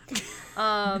 Yeah.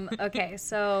 Okay,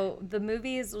 so the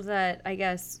movies that I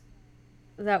guess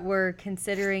that we're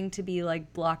considering to be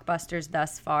like blockbusters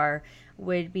thus far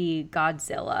would be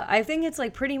Godzilla. I think it's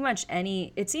like pretty much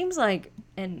it seems like,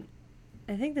 and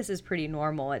I think this is pretty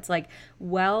normal, it's like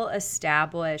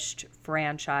well-established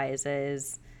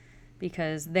franchises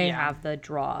because they have the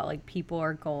draw. Like, people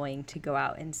are going to go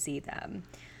out and see them.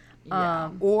 Yeah.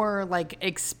 Or like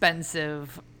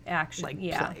expensive action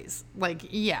plays. Like,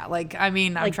 I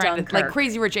mean, I'm like trying Dunkirk. to, like,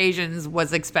 Crazy Rich Asians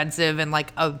was expensive and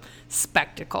like a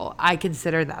spectacle. I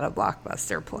consider that a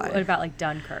blockbuster play. What about like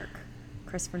Dunkirk?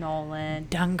 Christopher Nolan.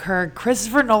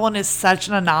 Christopher Nolan is such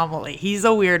an anomaly. He's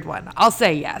a weird one. I'll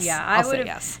say yes. Yeah, I'll say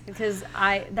yes. Because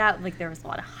there was a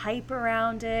lot of hype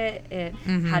around it. It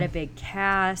had a big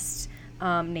cast.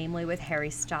 Namely with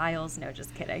Harry Styles. No,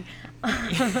 just kidding. But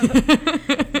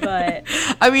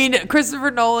I mean, Christopher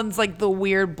Nolan's like the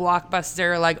weird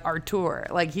blockbuster, like Artur.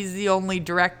 Like, he's the only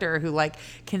director who like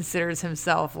considers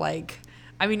himself like,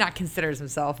 I mean, not considers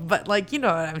himself, but like, you know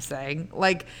what I'm saying?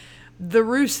 Like, the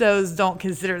Russos don't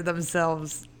consider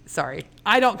themselves. Sorry,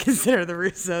 I don't consider the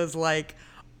Russos like.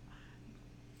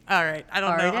 All right, I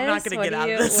don't know. I'm not going to get out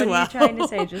of this. What are you trying to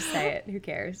say? Just say it. Who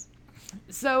cares?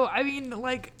 So, I mean,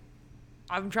 like,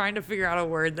 I'm trying to figure out a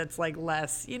word that's like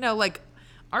less, you know, like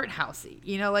art housey.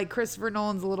 You know, like Christopher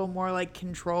Nolan's a little more like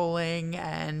controlling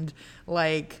and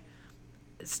like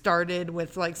started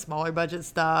with like smaller budget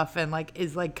stuff and like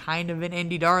is like kind of an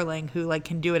indie darling who like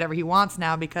can do whatever he wants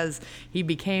now because he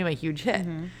became a huge hit.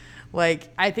 Like,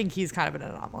 I think he's kind of an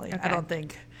anomaly. Okay. I don't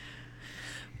think,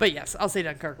 but yes, I'll say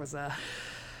Dunkirk was a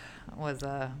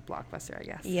blockbuster, I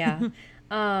guess. Yeah.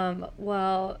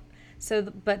 Well, so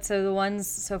the ones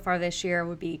so far this year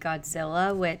would be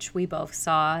Godzilla, which we both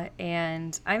saw.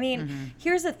 And I mean,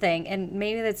 here's the thing, and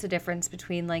maybe that's the difference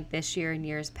between like this year and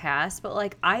years past, but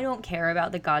like, I don't care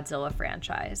about the Godzilla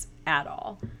franchise at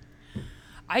all.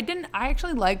 I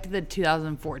actually liked the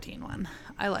 2014 one.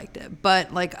 I liked it.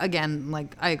 But like, again,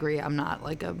 like, I agree. I'm not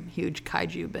like a huge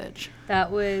kaiju bitch.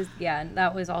 That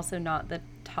was also not the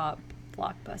top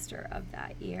blockbuster of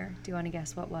that year. Do you want to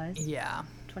guess what was? Yeah.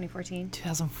 2014?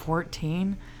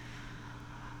 2014?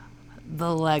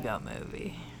 The Lego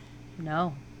Movie.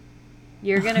 No.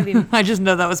 You're gonna be I just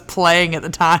know that was playing at the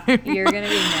time. you're gonna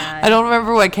be mad. I don't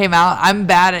remember what came out. I'm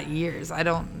bad at years. I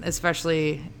don't,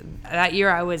 especially that year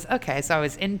I was, okay, so I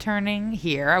was interning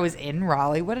here. I was in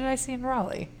Raleigh. What did I see in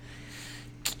Raleigh?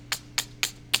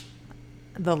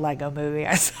 The Lego movie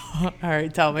I saw. All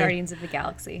right, tell me. Guardians of the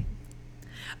Galaxy.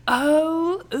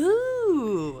 Oh,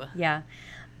 ooh. Yeah.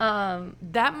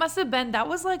 That must have been, that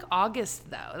was like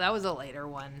August though. That was a later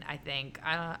one, I think.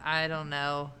 I don't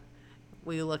know.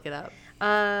 Will you look it up?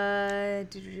 Yeah.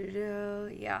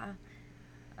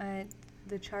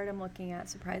 The chart I'm looking at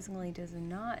surprisingly does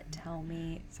not tell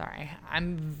me. Sorry,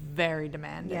 I'm very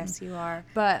demanding. Yes, you are.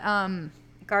 But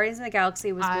Guardians of the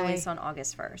Galaxy was released on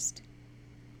August 1st.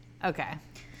 Okay.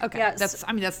 Okay. Yeah, that's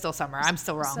that's still summer. I'm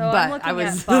still wrong. So but I'm looking I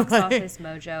was at Box Office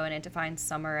Mojo, and it defines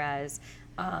summer as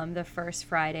the first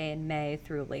Friday in May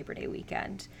through Labor Day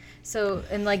weekend. So,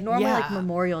 and like normally like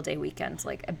Memorial Day weekend's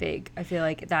like a big, I feel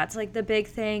like that's like the big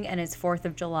thing, and it's 4th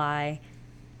of July.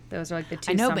 Those are like the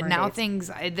two. I know, summer but now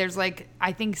dates. there's like,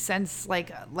 I think since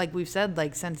like we've said,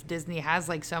 like since Disney has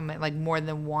like so many, like more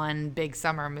than one big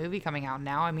summer movie coming out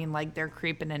now, I mean like they're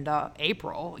creeping into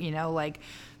April, you know, like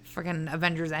freaking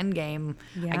Avengers Endgame.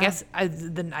 Yeah. I guess I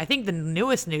think the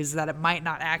newest news is that it might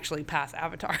not actually pass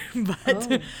Avatar,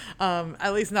 but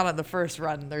at least not on the first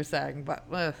run, they're saying, but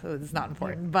it's not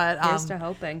important. But here's to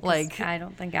hoping. Like, I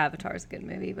don't think Avatar's a good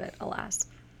movie, but alas.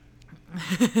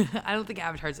 I don't think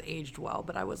Avatar's aged well,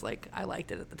 but I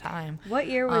liked it at the time. What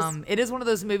year was? It is one of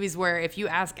those movies where if you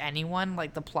ask anyone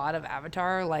like the plot of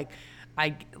Avatar,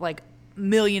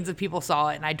 millions of people saw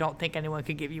it, and I don't think anyone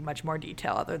could give you much more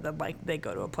detail other than like they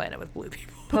go to a planet with blue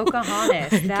people.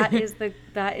 Pocahontas. that is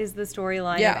the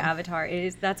storyline of Avatar.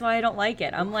 That's why I don't like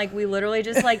it. I'm like, we literally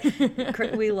just like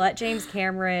we let James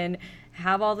Cameron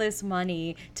have all this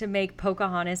money to make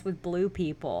Pocahontas with blue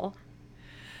people.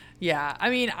 Yeah, I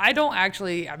mean,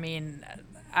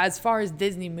 as far as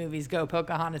Disney movies go,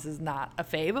 Pocahontas is not a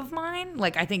fave of mine.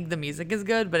 Like, I think the music is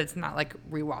good, but it's not like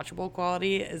rewatchable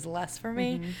quality is less for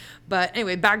me. Mm-hmm. But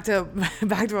anyway, back to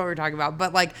what we were talking about.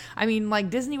 But like, I mean, like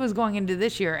Disney was going into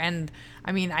this year, and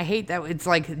I mean, I hate that it's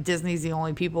like Disney's the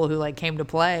only people who like came to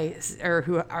play or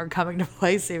who are coming to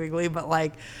play seemingly, but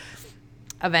like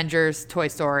Avengers, Toy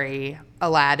Story,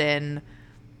 Aladdin,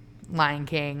 Lion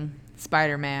King,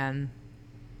 Spider-Man.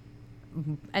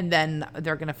 And then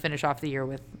they're going to finish off the year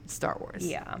with Star Wars.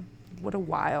 Yeah. What a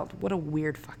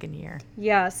weird fucking year.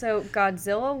 Yeah, so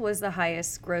Godzilla was the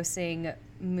highest grossing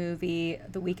movie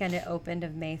the weekend it opened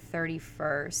of May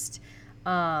 31st.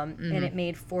 And it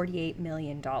made $48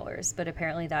 million. But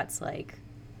apparently that's like,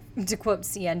 to quote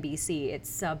CNBC,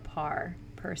 it's subpar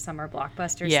per summer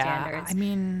blockbuster standards. I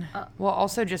mean, well,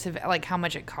 also just like how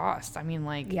much it costs. I mean,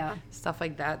 like stuff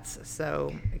like that's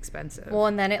so expensive. Well,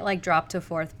 and then it like dropped to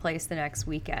 4th place the next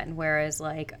weekend. Whereas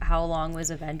like how long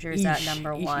was Avengers at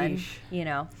number one? You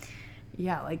know?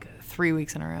 Yeah, like 3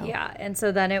 weeks in a row. Yeah, and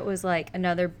so then it was like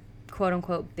another quote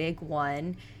unquote big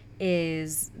one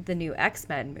is the new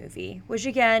X-Men movie, which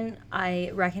again,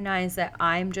 I recognize that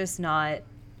I'm just not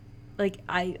like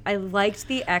I liked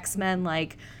the X-Men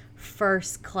like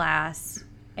First Class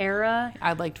era.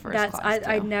 I liked First Class too.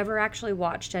 I never actually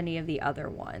watched any of the other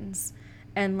ones.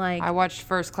 And like I watched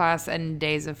First Class and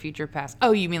Days of Future Past.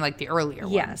 Oh, you mean like the earlier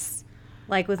ones? Yes.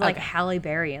 Like with like Halle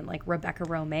Berry and like Rebecca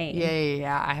Romijn.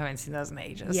 Yeah. I haven't seen those in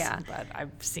ages. Yeah. But I've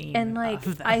seen and like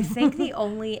them. I think the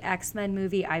only X-Men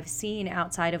movie I've seen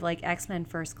outside of like X-Men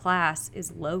First Class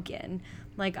is Logan.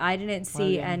 Like I didn't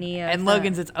see any of And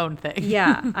Logan's its own thing.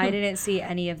 Yeah. I didn't see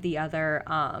any of the other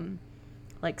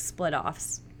like split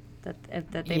offs that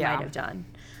they might have done.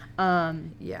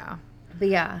 Yeah. But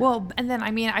yeah. Well, and then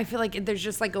I mean, I feel like there's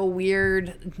just like a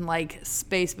weird like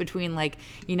space between like,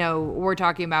 you know, we're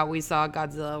talking about we saw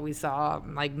Godzilla, we saw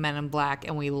like Men in Black,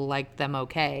 and we liked them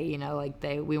okay, you know, like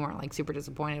we weren't like super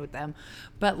disappointed with them.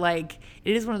 But like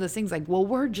it is one of those things like, well,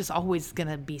 we're just always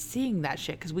gonna be seeing that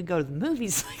shit because we go to the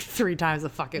movies like 3 times a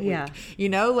fucking week. You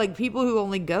know, like people who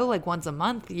only go like once a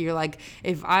month, you're like,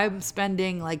 if I'm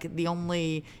spending like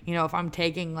if I'm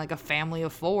taking like a family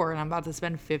of 4 and I'm about to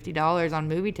spend $50 on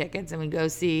movie tickets and we go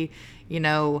see, you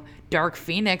know, Dark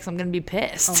Phoenix, I'm gonna be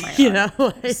pissed. Oh my God. You know,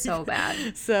 like, so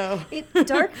bad. So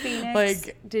Dark Phoenix.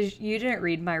 Like, you didn't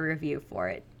read my review for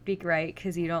it, right?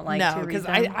 Because you don't like to read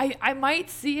them. No, because I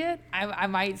might see it. I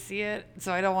might see it,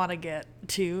 so I don't want to get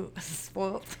too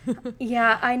spoiled.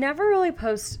 Yeah, I never really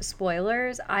post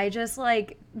spoilers. I just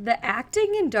like the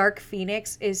acting in Dark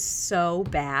Phoenix is so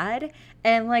bad,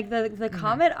 and like the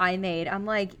comment I made, I'm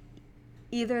like,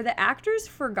 either the actors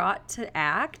forgot to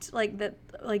act, like that,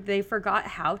 like they forgot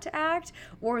how to act,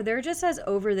 or they're just as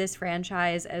over this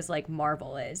franchise as like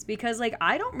Marvel is. Because like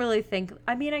I don't really think,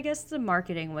 I mean, I guess the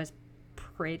marketing was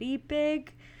pretty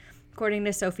big. According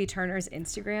to Sophie Turner's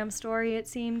Instagram story, it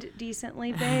seemed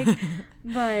decently big.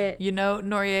 But You know,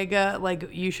 Noriega, like,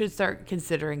 you should start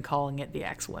considering calling it the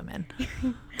X-Women.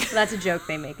 that's a joke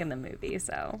they make in the movie,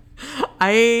 so.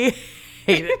 I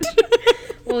hate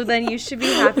it. Well, then you should be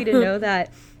happy to know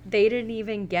that they didn't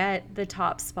even get the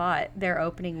top spot their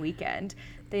opening weekend.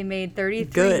 They made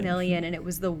 $33 million, and it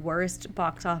was the worst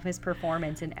box office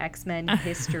performance in X-Men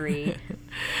history.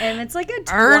 And it's like a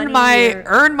 20-year...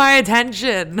 Earn my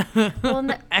attention. Well,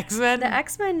 X-Men. The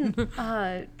X-Men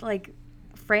like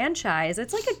franchise,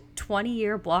 it's like a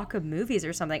 20-year block of movies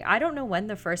or something. I don't know when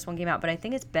the first one came out, but I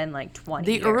think it's been like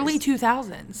 20 years. The early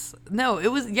 2000s. No, it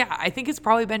was, yeah, I think it's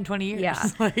probably been 20 years. Yeah.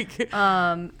 Like,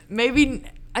 maybe,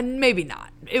 and maybe not.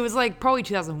 It was like probably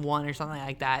 2001 or something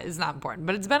like that. It's not important,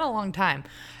 but it's been a long time.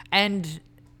 And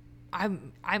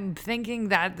I'm thinking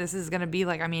that this is going to be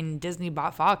like, I mean, Disney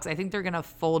bought Fox. I think they're going to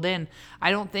fold in.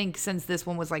 I don't think, since this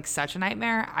one was like such a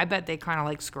nightmare, I bet they kind of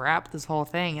like scrap this whole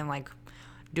thing and like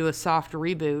do a soft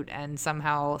reboot and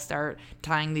somehow start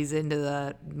tying these into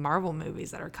the Marvel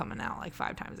movies that are coming out like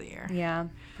 5 times a year. Yeah,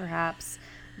 perhaps.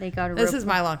 They got to This is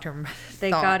my long-term They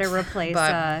thought, got to replace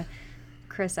but...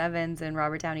 Chris Evans and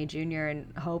Robert Downey Jr.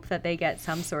 and hope that they get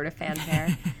some sort of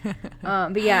fanfare.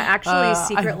 But yeah, actually,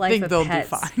 Secret Life of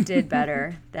Pets did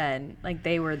better than, like,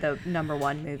 they were the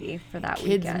 #1 movie for that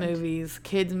weekend.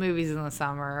 Kids movies in the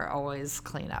summer always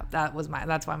clean up.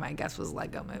 That's why my guess was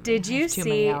Lego Movie. Did you see? Too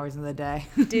many hours in the day.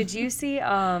 Did you see?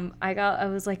 I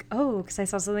was like, oh, because I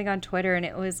saw something on Twitter and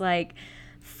it was like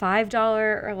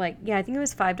 $5 or like, yeah, I think it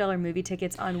was $5 movie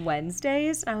tickets on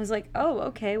Wednesdays. And I was like, oh,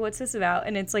 okay, what's this about?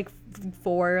 And it's like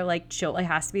for like it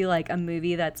has to be like a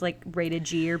movie that's like rated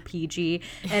G or PG,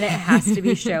 and it has to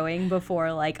be showing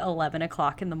before like 11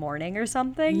 o'clock in the morning or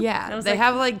something. Yeah, they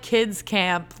have like kids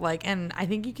camp, like, and I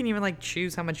think you can even like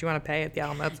choose how much you want to pay at the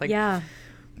Alamo. It's like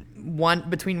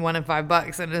between $1 and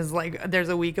 $5, and it's like there's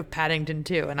a week of Paddington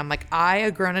 2, and I'm like, I,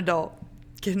 a grown adult,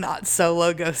 cannot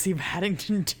solo go see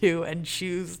Paddington 2 and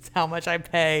choose how much I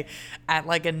pay at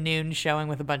like a noon showing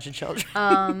with a bunch of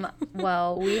children.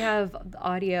 Well, we have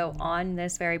audio on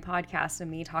this very podcast of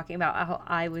me talking about how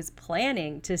I was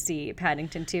planning to see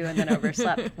Paddington 2 and then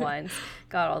overslept once,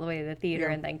 got all the way to the theater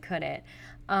and then couldn't.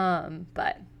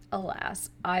 But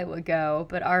alas, I would go,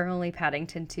 but our only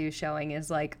Paddington 2 showing is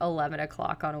like 11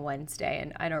 o'clock on a Wednesday,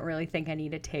 and I don't really think I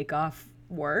need to take off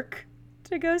work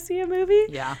to go see a movie.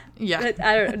 Yeah.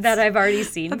 That I've already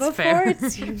seen before. Fair. It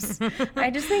seems. I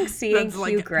just think seeing That's Hugh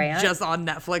like Grant just on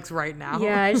Netflix right now.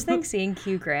 Yeah, I just think seeing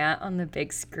Hugh Grant on the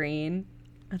big screen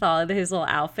with all of his little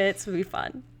outfits would be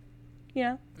fun.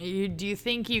 Yeah. Do you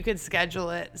think you could schedule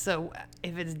it so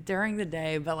if it's during the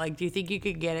day, but like, do you think you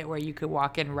could get it where you could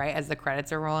walk in right as the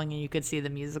credits are rolling and you could see the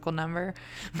musical number?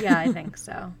 Yeah, I think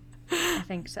so.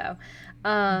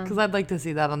 Because I'd like to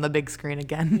see that on the big screen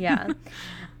again. Yeah.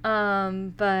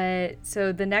 But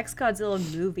so the next Godzilla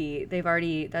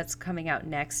movie, that's coming out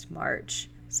next March.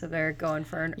 So they're going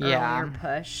for an earlier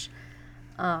push.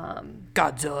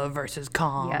 Godzilla versus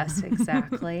Kong. Yes,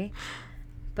 exactly.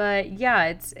 But yeah,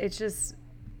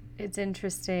 it's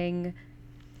interesting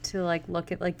to like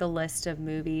look at like the list of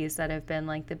movies that have been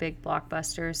like the big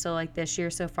blockbusters. So like this year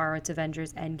so far, it's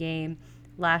Avengers Endgame.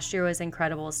 Last year was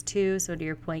Incredibles 2. So to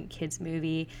your point, kids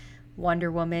movie.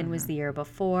 Wonder Woman was the year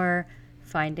before.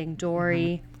 Finding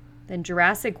Dory. Then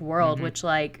Jurassic World, which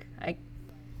like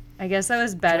I guess that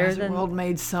was better Jurassic World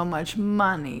made so much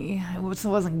money. It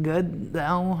wasn't good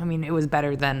though. I mean, it was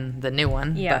better than the new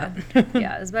one. Yeah,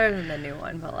 yeah, it was better than the new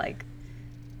one, but like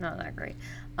not that great.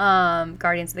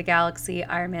 Guardians of the Galaxy,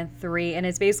 Iron Man 3, and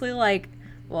it's basically like,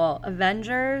 well,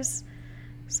 Avengers.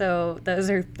 So those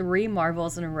are 3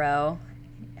 Marvels in a row.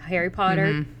 Harry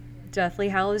Potter, Deathly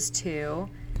Hallows 2,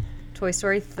 Toy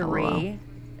Story 3,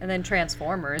 and then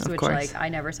Transformers, which like I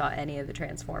never saw any of the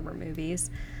Transformer movies.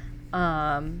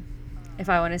 If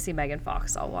I want to see Megan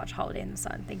Fox, I'll watch Holiday in the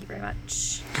Sun. Thank you very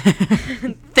much.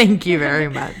 Thank you very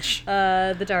much.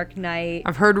 The Dark Knight.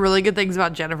 I've heard really good things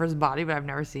about Jennifer's Body, but I've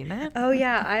never seen it. Oh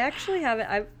yeah, I actually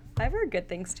haven't. I've heard good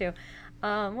things too.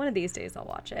 One of these days I'll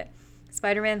watch it.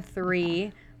 Spider-Man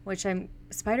 3, which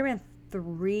Spider-Man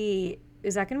 3,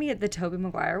 is that going to be the Tobey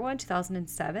Maguire one,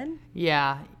 2007?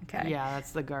 Yeah. Okay. Yeah,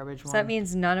 that's the garbage one. So that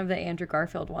means none of the Andrew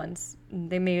Garfield ones.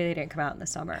 Maybe they didn't come out in the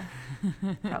summer.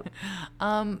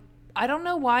 I don't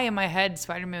know why in my head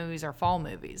Spider-Man movies are fall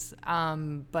movies,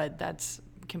 but that's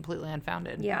completely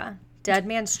unfounded. Yeah. Dead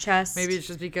Man's Chest. Maybe it's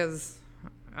just because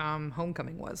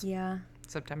Homecoming was. Yeah.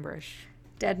 September-ish.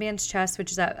 Dead Man's Chest,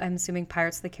 which is I'm assuming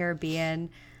Pirates of the Caribbean.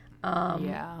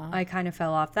 Yeah. I kind of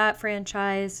fell off that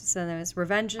franchise. So there was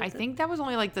Revenge of I think that was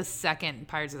only like the second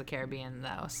Pirates of the Caribbean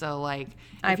though. So like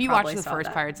I if you watched probably the saw first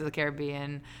that. Pirates of the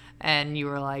Caribbean and you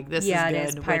were like, this Yeah, is it good,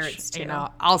 is Pirates which, too. you know,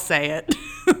 I'll say it,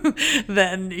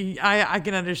 then I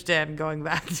can understand going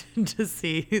back to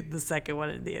see the second one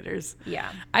in theaters.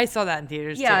 Yeah. I saw that in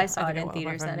theaters too. Yeah, I saw think it in went with my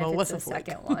theaters friend then if it's Melissa the Flick.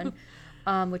 second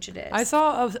one, which it is. I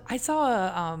saw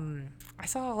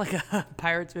like a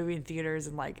Pirates movie in theaters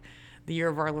in like the year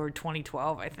of our Lord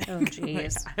 2012, I think. Oh,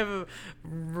 jeez. Like, I have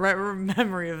a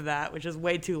memory of that, which is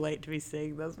way too late to be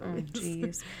seeing those movies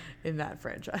jeez. in that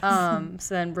franchise.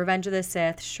 So then Revenge of the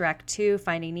Sith, Shrek 2,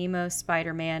 Finding Nemo,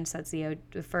 Spider-Man, so that's the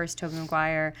first Tobey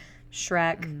Maguire,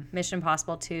 Shrek, Mission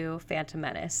Impossible 2, Phantom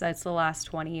Menace. That's the last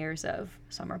 20 years of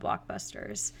summer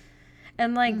blockbusters.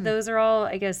 And like those are all,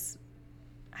 I guess,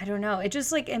 I don't know. It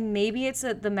just like, and maybe it's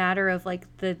the matter of like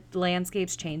the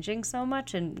landscape's changing so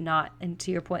much and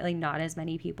to your point, like not as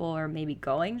many people are maybe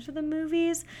going to the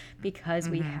movies because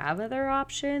we have other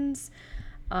options.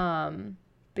 But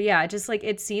yeah, just like,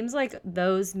 it seems like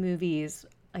those movies,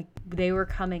 like they were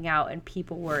coming out and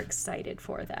people were excited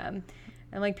for them.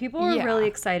 And like people were really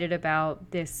excited about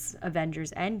this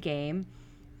Avengers Endgame.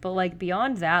 But, like,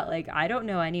 beyond that, like, I don't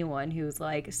know anyone who's,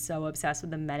 like, so obsessed with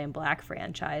the Men in Black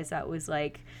franchise that was,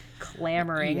 like,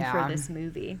 clamoring for this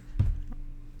movie.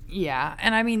 Yeah.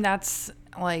 And I mean, that's,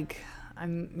 like,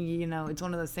 it's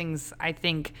one of those things, I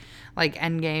think, like,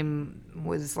 Endgame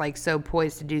was, like, so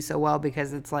poised to do so well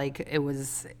because it's, like, it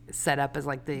was set up as,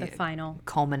 like, the final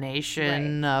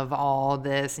culmination of all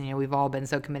this. And, we've all been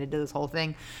so committed to this whole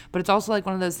thing. But it's also, like,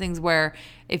 one of those things where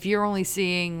if you're only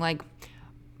seeing, like,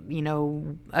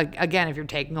 again, if you're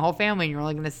taking a whole family and you're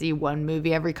only going to see one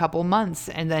movie every couple months,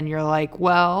 and then you're like,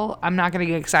 well, I'm not going to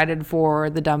get excited for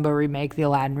the Dumbo remake, the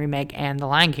Aladdin remake, and the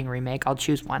Lion King remake. I'll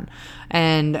choose one.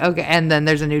 And then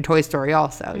there's a new Toy Story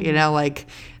also,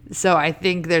 so I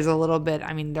think there's a little bit,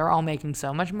 I mean, they're all making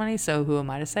so much money, so who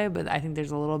am I to say? But I think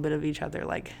there's a little bit of each other,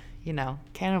 like,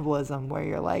 cannibalism, where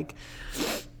you're like,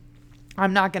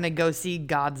 I'm not going to go see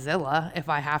Godzilla if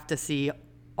I have to see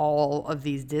all of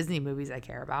these Disney movies I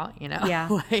care about, Yeah.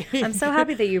 I'm so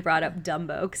happy that you brought up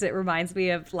Dumbo because it reminds me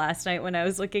of last night when I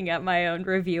was looking at my own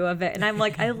review of it. And I'm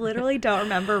like, I literally don't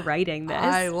remember writing this.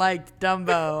 I liked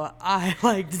Dumbo.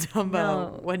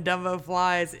 No. When Dumbo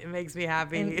flies, it makes me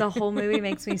happy. And the whole movie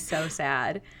makes me so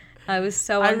sad. I was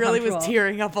so I uncomfortable. really was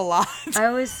tearing up a lot.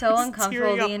 I was so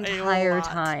uncomfortable the tearing up a entire lot.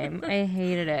 time. I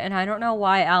hated it. And I don't know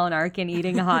why Alan Arkin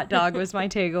eating a hot dog was my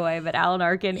takeaway, but Alan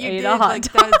Arkin ate a hot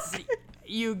dog.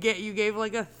 You gave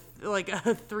like a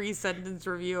 3-sentence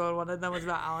review, and one of them was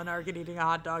about Alan Arkin eating a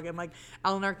hot dog, and like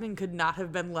Alan Arkin could not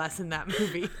have been less in that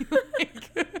movie.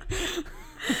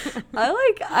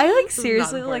 I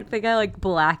seriously like think I like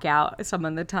black out some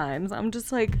of the times. I'm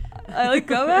just like I like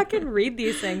go back and read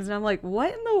these things, and I'm like,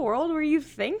 what in the world were you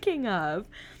thinking of?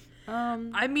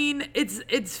 I mean,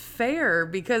 it's fair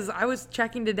because I was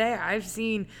checking today. I've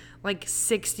seen like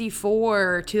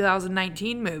 64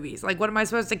 2019 movies. Like, what am I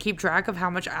supposed to keep track of how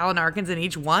much Alan Arkin's in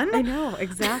each one? I know,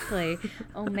 exactly.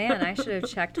 Oh man, I should have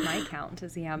checked my count to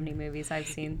see how many movies I've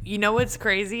seen. You know what's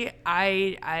crazy?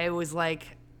 I was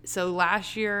like, so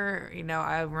last year,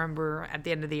 I remember at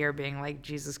the end of the year being like,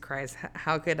 Jesus Christ,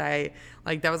 how could I,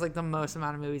 like, that was like the most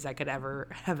amount of movies I could ever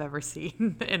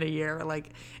seen in a year.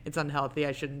 Like, it's unhealthy.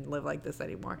 I shouldn't live like this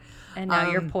anymore. And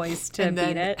now you're poised to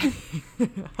beat it.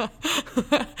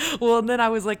 Well, and then I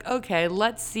was like, okay,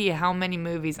 let's see how many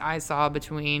movies I saw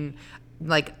between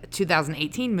like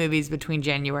 2018 movies between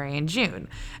January and June.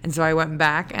 And so I went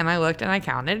back and I looked and I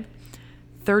counted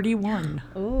 31.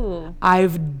 Ooh.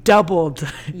 I've doubled.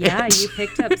 Yeah, you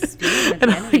picked up steam at the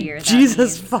end of the year.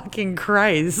 Jesus fucking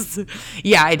Christ.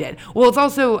 Yeah, I did. Well, it's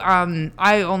also,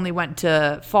 I only went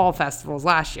to fall festivals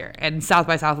last year, and South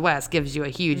by Southwest gives you a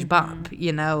huge bump,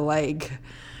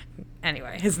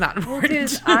 Anyway, it's not important.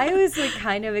 Dude, I was like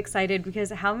kind of excited because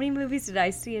how many movies did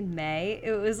I see in May?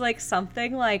 It was like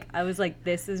something like I was like,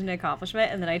 this is an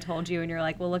accomplishment, and then I told you, and you're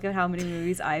like, well, look at how many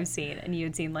movies I've seen, and you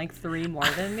had seen like 3 more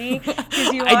than me.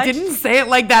 I didn't say it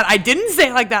like that.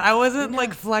 I wasn't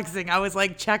like flexing. I was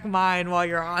like, check mine while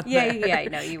you're on there. Yeah,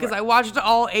 no, you were. Because I watched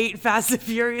all 8 Fast and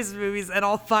Furious movies and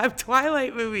all 5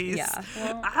 Twilight movies. Yeah.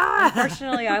 Well,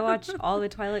 unfortunately, I watched all the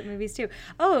Twilight movies too.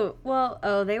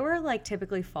 They were like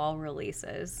typically fall releases.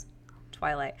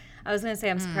 Twilight. I was going to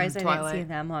say, I'm surprised I didn't see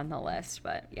them on the list,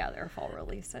 but yeah, they're fall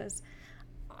releases.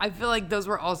 I feel like those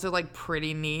were also like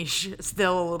pretty niche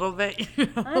still a little bit. I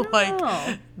don't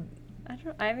know.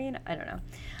 I don't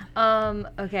know.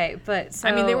 Okay, but so.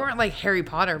 I mean, they weren't like Harry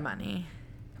Potter money.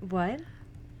 What?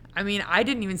 I mean, I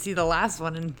didn't even see the last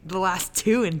one and the last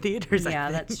two in theaters. Yeah,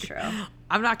 I think. that's true.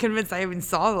 I'm not convinced I even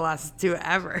saw the last two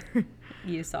ever.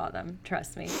 You saw them,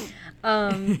 trust me.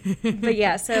 But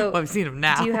yeah, so Well, I've seen them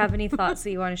now. do you have any thoughts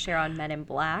that you want to share on Men in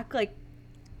Black? Like,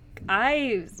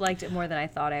 I liked it more than I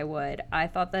thought I would. I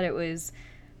thought that it was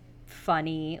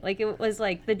funny. Like, it was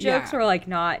like the jokes were like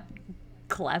not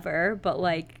clever, but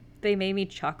like they made me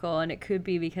chuckle, and it could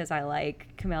be because I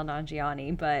like Kumail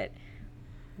Nanjiani, but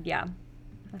yeah,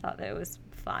 I thought that it was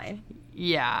fine.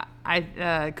 Yeah,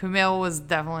 Kumail was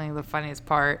definitely the funniest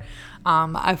part.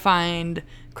 I find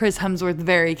Chris Hemsworth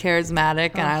very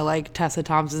charismatic, and I like Tessa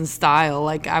Thompson's style.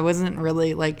 Like, I wasn't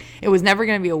really like, it was never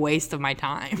gonna be a waste of my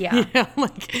time. Yeah. You know?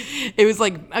 Like, it was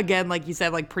like, again, like you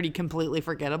said, like pretty completely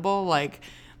forgettable. Like,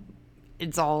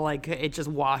 it's all like it just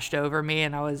washed over me,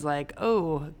 and I was like,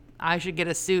 oh, I should get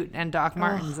a suit and Doc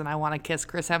Martens, and I want to kiss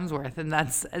Chris Hemsworth, and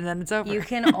then it's over. You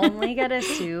can only get a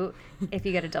suit if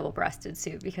you get a double-breasted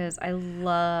suit, because I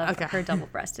love her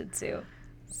double-breasted suit.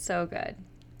 So good.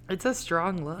 It's a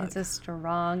strong look. It's a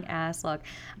strong ass look.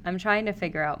 I'm trying to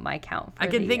figure out my count for I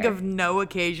can the think year. of no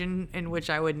occasion in which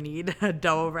I would need a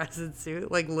double-breasted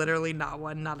suit. Like, literally not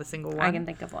one, not a single one. I can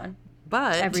think of one.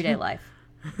 But Everyday life.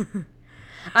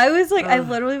 I was like, I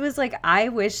literally was like, I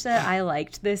wish that I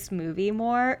liked this movie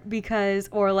more because,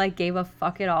 or like gave a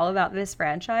fuck at all about this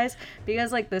franchise,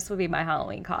 because like this would be my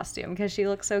Halloween costume because she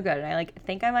looks so good, and I like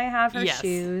think I might have her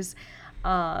shoes.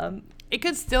 It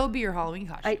could still be your Halloween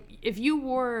costume. If you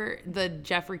wore the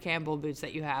Jeffrey Campbell boots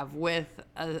that you have with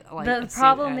a like The a suit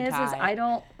problem and a is tie.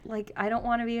 I don't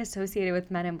want to be associated with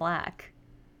Men in Black.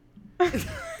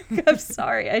 I'm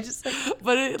sorry. I just like,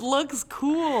 But it looks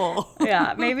cool.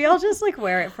 yeah, maybe I'll just like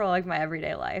wear it for like my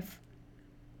everyday life.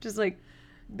 Just like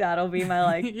that'll be my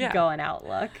like going out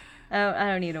look. I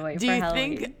don't need to wait for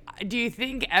Halloween. Do you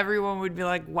think everyone would be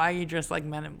like, why are you dressed like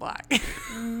Men in Black?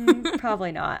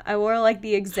 Probably not. I wore like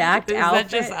the exact Is that outfit,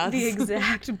 just us? the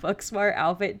exact Booksmart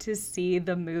outfit to see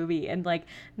the movie, and like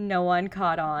no one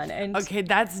caught on. And Okay,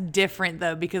 that's different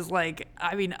though, because like,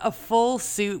 I mean, a full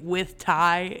suit with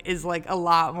tie is like a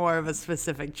lot more of a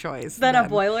specific choice then a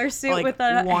boiler suit like, with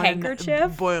a one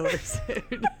handkerchief. Boiler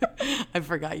suit. I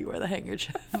forgot you wore the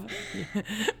handkerchief.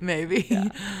 Maybe. Yeah.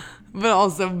 But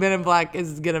also, Men in Black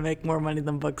is gonna make more money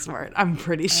than Booksmart. I'm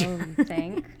pretty sure. You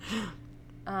think?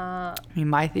 I mean,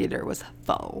 my theater was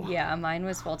full. Yeah, mine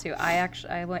was full too.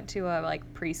 I went to a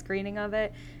like pre-screening of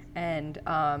it, and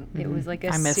it was like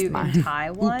a I missed suit mine. and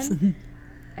tie one,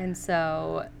 and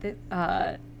so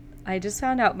I just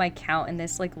found out my count, and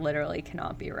this like literally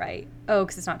cannot be right. Oh,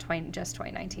 because it's not just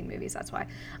 2019 movies. That's why.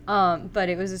 But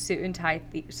it was a suit and tie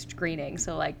screening,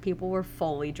 so like people were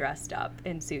fully dressed up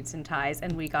in suits and ties,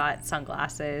 and we got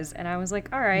sunglasses, and I was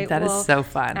like, all right, That is so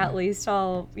fun. At least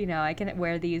I'll, I can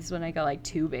wear these when I go like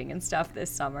tubing and stuff this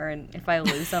summer, and if I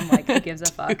lose them, like who gives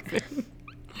a fuck?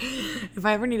 If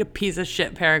I ever need a piece of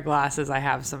shit pair of glasses, I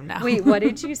have some now. Wait, what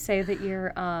did you say that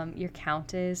your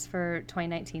count is for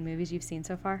 2019 movies you've seen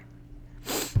so far?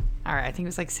 All right, I think it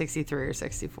was like 63 or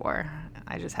 64.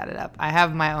 I just had it up. I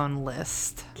have my own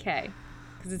list. Okay,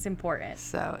 because it's important.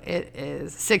 So it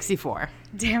is 64.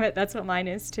 Damn it, that's what mine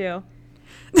is too.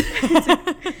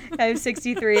 I have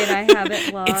 63 and I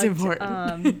haven't logged. It's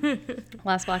important.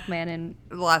 Last Black Man in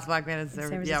The Last Black Man in San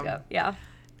Francisco. Yeah.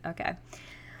 Yeah. Okay.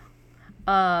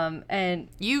 And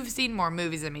You've seen more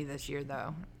movies than me this year,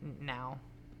 though. Now,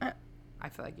 I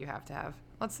feel like you have to have.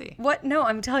 Let's see. what? No,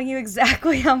 I'm telling you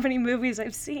exactly how many movies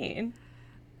I've seen.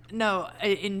 No,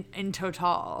 in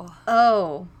total,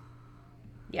 Oh.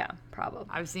 Yeah, probably.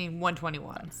 I've seen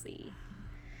 121. Let's see.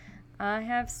 I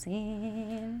have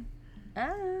seen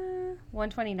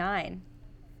 129.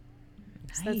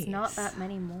 So that's not Nice. that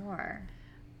many more.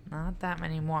 Not that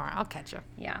many more. I'll catch you.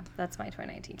 Yeah, that's my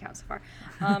 2019 count so far.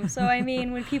 So, I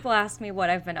mean, when people ask me what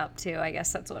I've been up to, I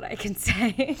guess that's what I can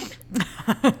say.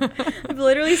 I've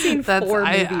literally seen 4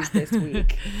 movies this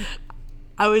week.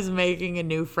 I was making a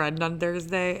new friend on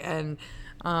Thursday, and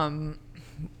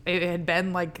it had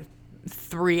been like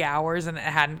 3 hours, and it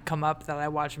hadn't come up that I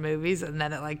watch movies, and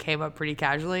then it like came up pretty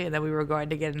casually, and then we were going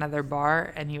to get another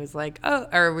bar, and he was like,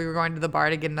 or we were going to the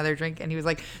bar to get another drink, and he was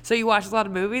like, so you watch a lot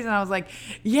of movies? And I was like,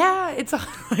 yeah, it's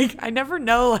like, I never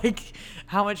know like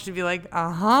how much to be like,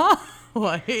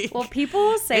 like, Well, people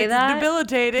will say it's that.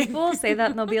 debilitating. People will say that,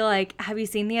 and they'll be like, have you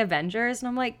seen The Avengers? And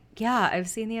I'm like, yeah, I've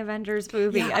seen The Avengers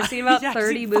movie. Yeah, I've seen about yeah, I've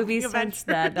 30 seen movies fucking since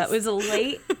then. That was Avengers.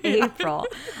 late April.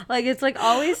 Like, it's like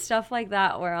always stuff like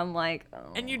that where I'm like,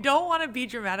 oh. And you don't want to be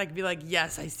dramatic and be like,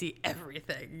 yes, I see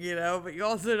everything, but you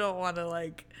also don't want to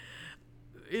like,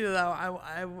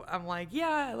 I'm like,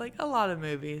 yeah, like a lot of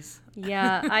movies.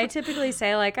 Yeah, I typically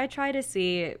say like I try to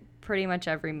see pretty much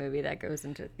every movie that goes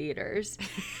into theaters.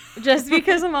 Just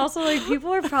because I'm also like,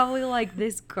 people are probably like,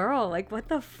 this girl, like, what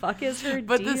the fuck is her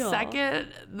But deal?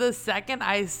 the second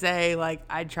I say, like,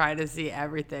 I try to see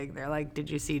everything, they're like, did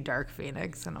you see Dark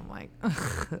Phoenix? And I'm like,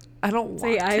 I don't want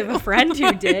See, to. I have a friend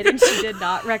who did, and she did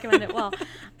not recommend it well.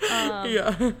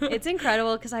 Yeah. It's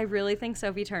incredible because I really think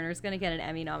Sophie Turner's going to get an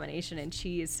Emmy nomination, and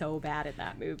she is so bad at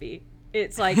that movie.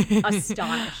 It's like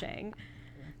astonishing.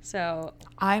 So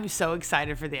I'm so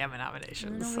excited for the Emmy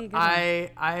nominations. I don't know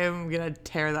I am gonna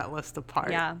tear that list apart.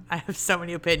 Yeah. I have so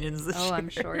many opinions this year. I'm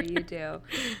sure you do.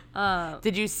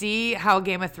 Did you see how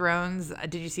Game of Thrones?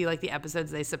 Did you see like the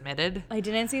episodes they submitted? I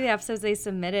didn't see the episodes they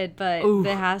submitted, but Ooh.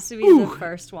 it has to be the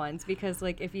first ones because,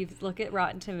 like, if you look at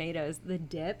Rotten Tomatoes, the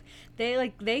dip,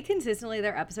 they consistently,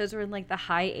 their episodes were in like the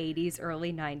high 80s,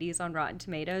 early 90s on Rotten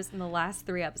Tomatoes, and the last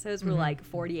 3 episodes were like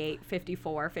 48,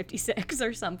 54, 56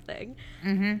 or something.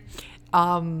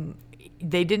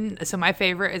 They didn't. So my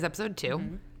favorite is episode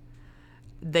 2.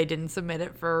 They didn't submit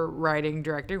it for writing,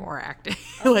 directing, or acting,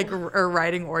 or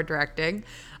writing or directing.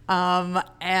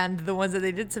 And the ones that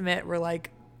they did submit were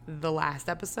like the last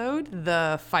episode,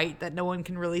 the fight that no one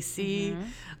can really see.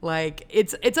 Like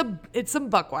it's some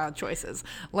buck wild choices.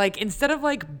 Like instead of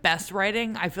like best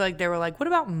writing, I feel like they were like, what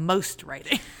about most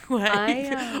writing?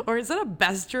 Or instead of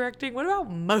best directing, what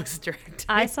about most directing?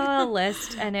 I saw a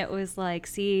list and it was like,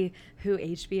 see who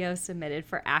HBO submitted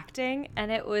for acting,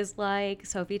 and it was like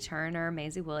Sophie Turner,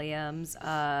 Maisie Williams,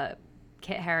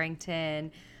 Kit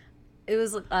Harington. It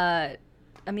was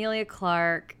Amelia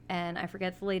Clark, and I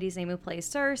forget the lady's name who plays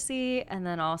Cersei, and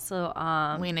then also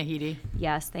Lena Headey.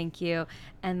 Yes, thank you.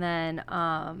 And then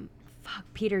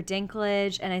Peter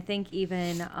Dinklage, and I think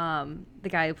even the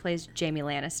guy who plays Jaime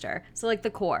Lannister. So like the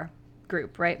core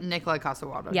group, right? Nicola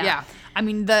Costa-Waldau. Yeah. Yeah. I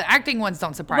mean, the acting ones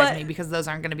don't surprise me because those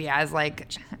aren't going to be as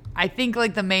like. I think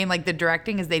like the main like the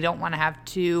directing is they don't want to have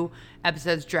 2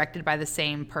 episodes directed by the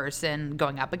same person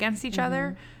going up against each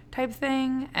other type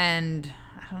thing, and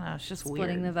I don't know, it's just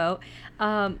Splitting weird. the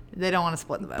vote. They don't want to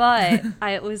split the vote. But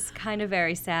it was kind of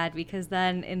very sad because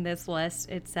then in this list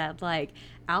it said like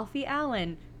Alfie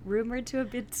Allen rumored to have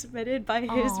been submitted by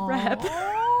his rep.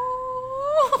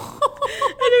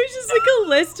 And it was just like a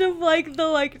list of like the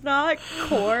like not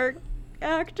core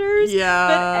actors, Yeah.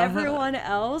 but everyone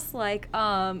else, like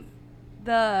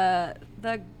the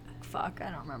fuck, I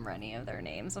don't remember any of their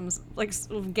names. I'm like,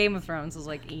 Game of Thrones was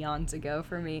like eons ago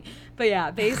for me, but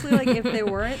yeah, basically like if they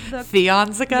weren't the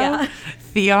Theons ago. Yeah.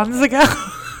 Theons ago.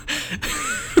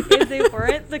 if they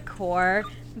weren't the core,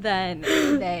 then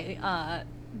they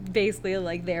basically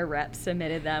like their reps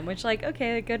submitted them, which like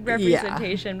okay, good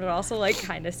representation, but also like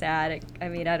kind of sad. I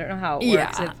mean, I don't know how it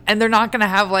works. Yeah, and they're not gonna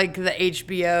have like the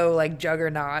HBO like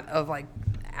juggernaut of like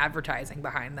advertising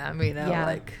behind them, you know, Yeah.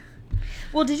 like.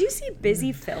 Well, did you see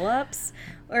Busy Phillips?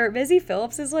 Or Busy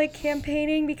Phillips is like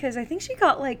campaigning because I think she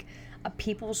got like a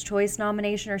People's Choice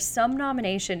nomination or some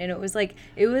nomination, and it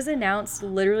was announced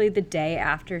literally the day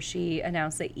after she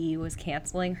announced that E! Was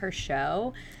canceling her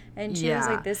show. And she was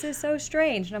Yeah. like, this is so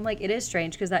strange. And I'm like, it is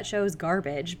strange because that show is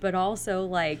garbage. But also,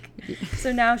 like,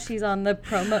 so now she's on the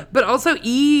promo. But also,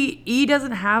 E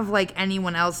doesn't have like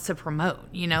anyone else to promote,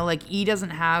 you know, like E doesn't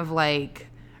have like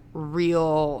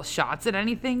real shots at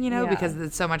anything, you know, Yeah. because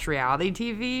it's so much reality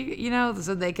TV, you know,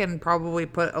 so they can probably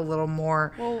put a little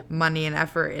more money and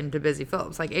effort into Busy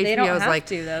Phillips. Like They don't HBO's have like,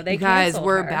 to, though. They you guys, cancel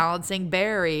we're her." balancing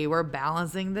Barry, we're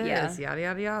balancing this, Yeah. yada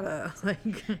yada yada.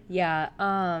 Like, Yeah.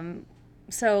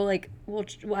 So, like, well,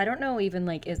 I don't know even,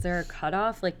 like, is there a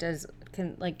cutoff? Like,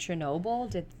 can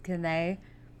Chernobyl, can they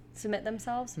submit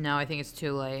themselves? no, I think it's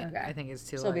too late. Okay. I think it's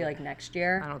too So it'll late. be, like, next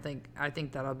year? I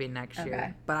think that'll be next Okay.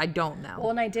 year, but I don't know.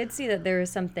 Well, and I did see that there is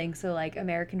something, so, like,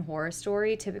 American Horror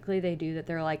Story, typically they do that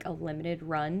they're, like, a limited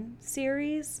run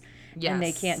series. And they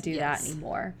Yes, can't do that yes.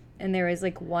 anymore. And there is,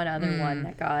 like, one other one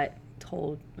that got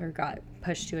told or got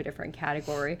pushed to a different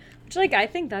category, which, like, I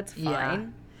think that's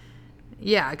fine.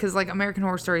 Yeah, because like American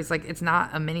Horror Story is like it's not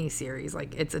a mini series,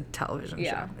 like it's a television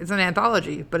Yeah. show. It's an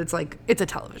anthology, but it's like it's a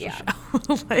television Yeah.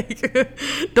 show.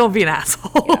 Like, don't be an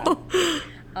asshole.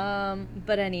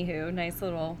 But anywho, nice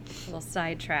little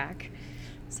sidetrack.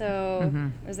 So,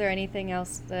 is there anything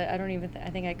else that I don't even?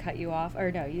 I think I cut you off,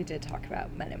 or no, you did talk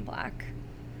about Men in Black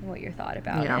and what your thought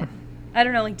about Yeah. it. I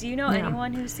don't know. Like, do you know Yeah.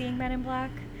 anyone who's seeing Men in Black?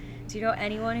 Do you know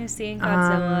anyone who's seeing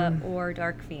Godzilla or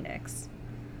Dark Phoenix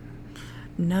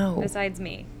No, besides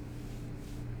me?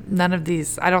 none of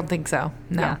these. I don't think so.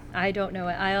 No. Yeah, I don't know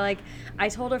it. I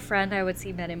told a friend I would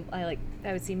see Men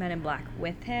in Black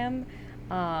with him,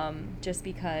 just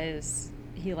because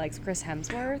he likes Chris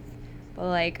Hemsworth. But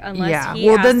like, unless Yeah. he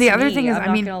Well, then the asks other me, thing is, I'm I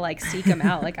not mean- gonna like seek him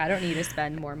out. Like, I don't need to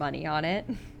spend more money on it.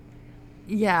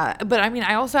 Yeah, but I mean,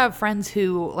 I also have friends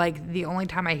who, like, the only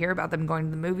time I hear about them going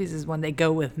to the movies is when they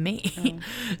go with me.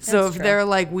 So if true. they're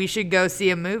like, we should go see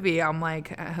a movie, I'm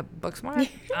like, Booksmart?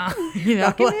 You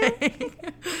know,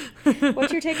 like,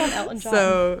 What's your take on Elton John?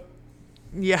 so,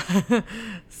 yeah.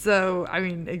 So, I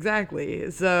mean,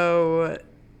 exactly. So,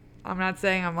 I'm not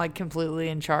saying I'm, like, completely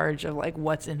in charge of, like,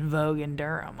 what's in vogue in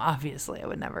Durham. Obviously, I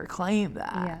would never claim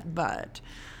that. Yeah. But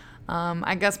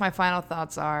I guess my final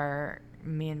thoughts are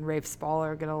me and Rafe Spall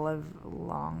are going to live a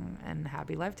long and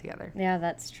happy life together. Yeah,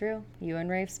 that's true. You and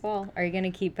Rafe Spall. Are you going to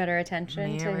keep better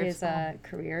attention Me to and Rafe his Spall.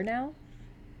 career now?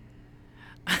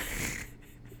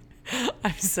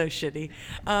 I'm so shitty.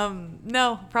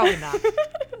 No, probably not.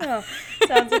 No,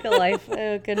 sounds like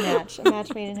a good match. A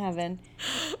match made in heaven.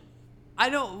 I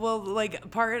don't. Well,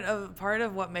 like part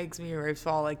of what makes me Rafe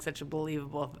Spall like such a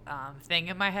believable thing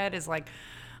in my head is like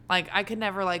I could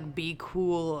never like be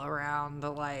cool around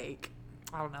the like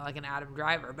I don't know like an Adam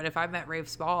Driver, but if I met Rafe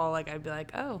Spall, like I'd be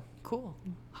like, oh, cool,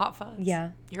 hot fuzz.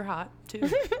 Yeah, you're hot too.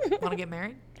 Want to get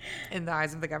married? In the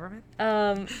eyes of the government.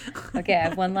 Okay, I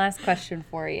have one last question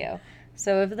for you.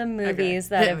 So, of the movies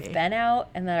that have been out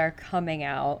and that are coming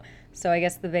out, so I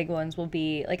guess the big ones will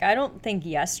be like I don't think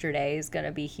Yesterday is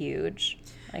gonna be huge.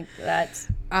 Like that's.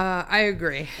 I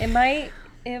agree. It might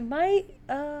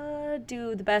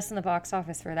do the best in the box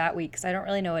office for that week because I don't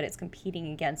really know what it's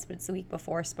competing against, but it's the week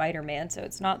before Spider-Man, so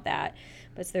it's not that.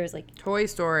 But so there's like Toy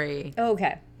Story. Oh,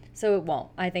 okay. So it won't.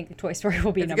 I think Toy Story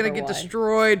will be number one. It's going to get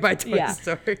destroyed by Toy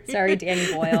Story. Sorry,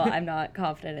 Danny Boyle. I'm not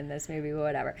confident in this movie, but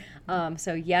whatever.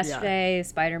 So Yesterday,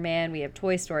 Spider-Man, we have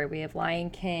Toy Story, we have Lion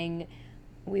King,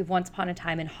 we have Once Upon a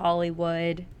Time in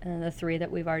Hollywood, and the three that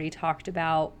we've already talked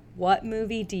about. What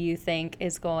movie do you think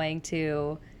is going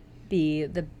to be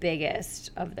the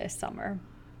biggest of this summer?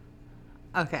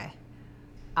 Okay.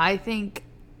 I think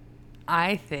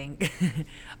Lion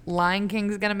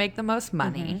King's going to make the most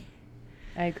money. Mm-hmm.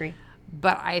 I agree.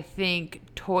 But I think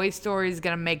Toy Story is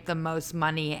going to make the most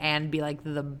money and be like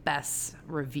the best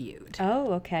reviewed.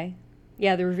 Oh, okay.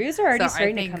 Yeah, the reviews are already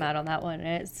starting to come out on that one.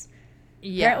 And it's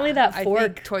apparently that fork. I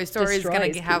think Toy Story is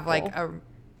going to have like a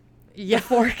the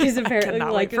fork is apparently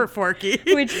like for Forky.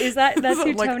 Which is that's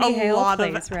who like Tony Hale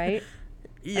plays, right?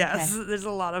 Yes, okay. There's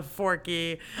a lot of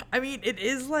Forky. I mean, it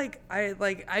is like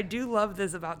I do love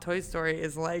this about Toy Story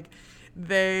is like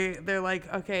they're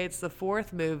like, okay, it's the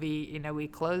fourth movie, you know, we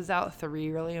closed out 3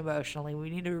 really emotionally, we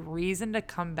need a reason to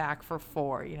come back for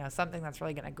 4, you know, something that's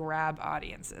really gonna grab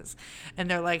audiences, and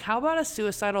they're like, how about a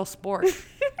suicidal sport?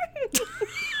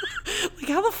 Like,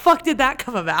 how the fuck did that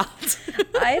come about?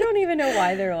 I don't even know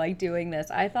why they're like doing this.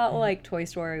 I thought like Toy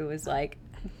Story was like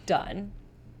done.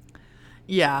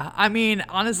 Yeah, I mean,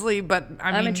 honestly, but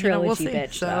I'm a trilogy we'll see,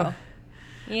 bitch, so. though.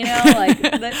 You know, like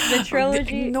the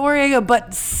trilogy. Noriega,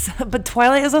 but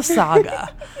Twilight is a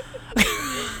saga.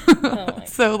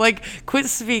 So, like, quit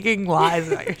speaking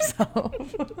lies about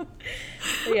yourself.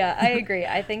 Yeah, I agree.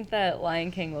 I think that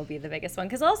Lion King will be the biggest one.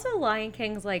 Because also Lion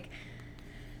King's, like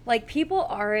people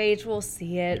our age will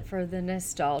see it for the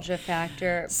nostalgia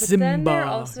factor. But Simba, then they're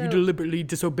also, you deliberately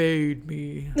disobeyed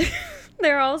me.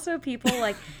 There are also people,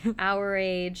 like, our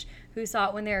age who saw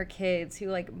it when they were kids, who,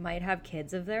 like, might have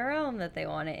kids of their own that they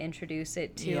want to introduce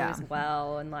it to as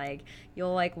well. And, like,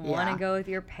 you'll, like, want to go with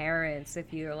your parents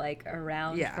if you're, like,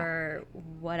 around for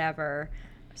whatever.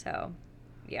 So,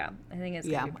 yeah, I think it's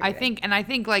gonna be pretty big. I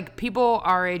think, like, people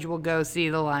our age will go see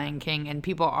The Lion King, and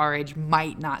people our age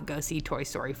might not go see Toy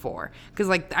Story 4. Because,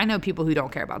 like, I know people who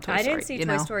don't care about Toy Story. I didn't see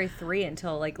Toy Story 3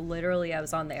 until, like, literally I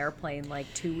was on the airplane,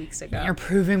 like, 2 weeks ago. You're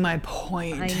proving my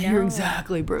point. I know. You're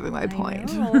exactly proving my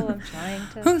point. I know. I'm trying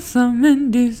to.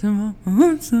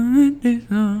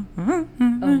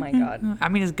 Oh, my God. I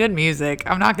mean, it's good music.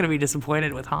 I'm not going to be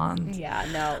disappointed with Hans. Yeah,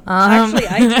 no. Actually,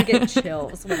 I do get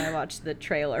chills when I watch the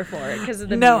trailer for it because of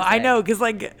the music. I know, because,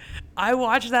 like, I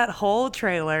watched that whole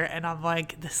trailer, and I'm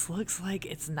like, this looks like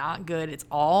it's not good. It's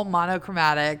all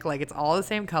monochromatic. Like, it's all the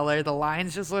same color. The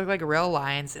lines just look like real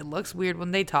lines. It looks weird when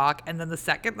they talk, and then the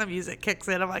second the music kicks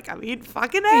in, I'm like, I mean,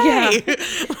 fucking A. Yeah.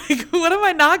 Like, what am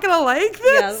I not going to like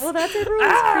this? Yeah, well, that's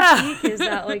everyone's critique is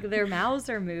that, like, their mouths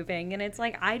are moving, and it's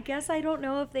like, I guess I don't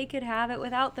know if they could have it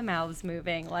without the mouths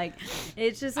moving. Like,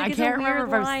 it's just, like, it's a weird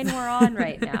line we're on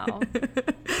right now.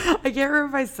 I can't remember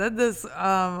if I said this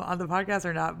on the podcast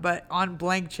or not, but on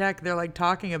Blank Check, they're like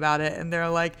talking about it, and they're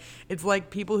like, it's like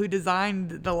people who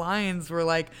designed the lions were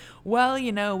like, well,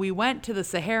 you know, we went to the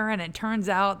Sahara and it turns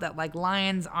out that like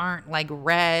lions aren't like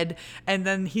red. And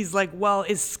then he's like, well,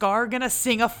 is Scar gonna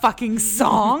sing a fucking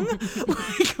song?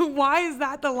 Like, why is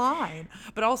that the line?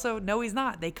 But also, no, he's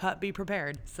not. They cut Be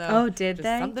Prepared. So did just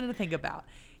they? Something to think about.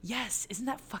 Yes, isn't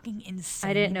that fucking insane?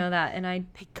 I didn't know that, and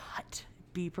They cut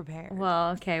Be Prepared.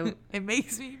 well, okay, It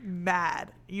makes me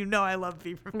mad. You know I love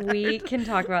Be Prepared. we can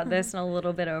talk about this in a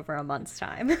little bit over a month's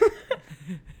time.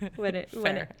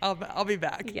 Fair. I'll be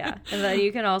back. Yeah, and then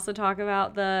you can also talk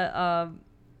about the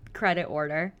credit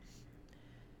order.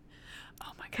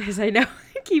 Oh my god. Because I know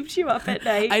it keeps you up at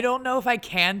night. I don't know if I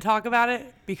can talk about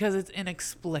it because it's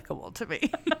inexplicable to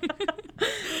me.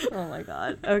 Oh my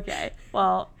god. Okay.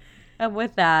 Well, and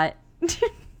with that,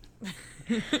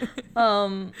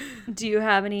 do you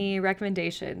have any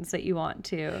recommendations that you want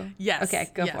to? Yes. Okay,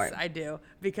 go for it. I do.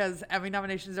 Because Emmy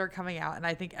nominations are coming out, and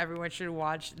I think everyone should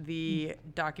watch the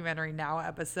Documentary Now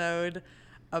episode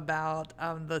about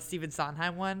the Stephen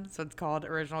Sondheim one. So it's called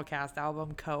Original Cast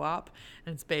Album Co-op,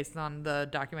 and it's based on the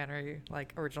documentary,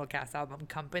 like, Original Cast Album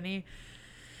Company.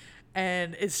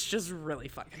 And it's just really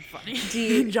fucking funny.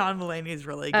 John Mulaney is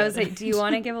really good. I was like, do you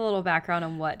want to give a little background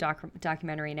on what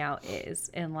Documentary Now is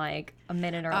in like a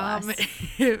minute or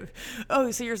less?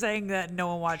 Oh, so you're saying that no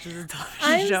one watches the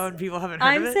television show and people haven't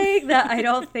heard of it? I'm saying that I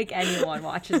don't think anyone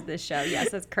watches this show. Yes,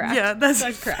 that's correct. Yeah,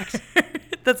 that's correct.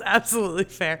 That's absolutely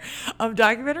fair.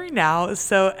 Documentary Now.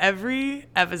 So every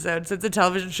episode, so it's a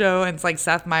television show, and it's like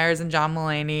Seth Meyers and John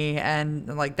Mulaney and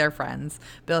like their friends,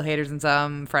 Bill Hader's in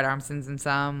some, Fred Armisen's in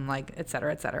some, like et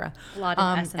cetera, et cetera. A lot of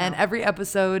SNL. And every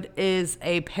episode is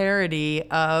a parody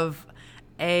of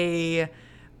a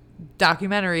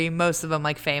documentary, most of them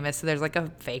like famous. So there's like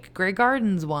a fake Grey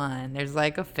Gardens one, there's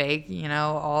like a fake, you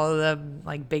know, all the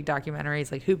like big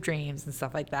documentaries like Hoop Dreams and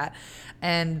stuff like that.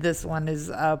 And this one is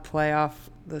a play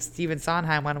off the Stephen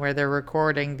Sondheim one where they're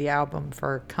recording the album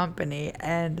for Company.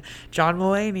 And John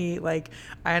Mulaney, like,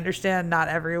 I understand not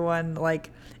everyone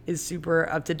like is super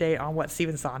up to date on what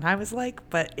Stephen Sondheim is like,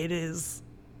 but it is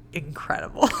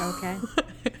incredible. Okay.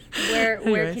 Where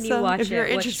Anyway, can you so watch if you're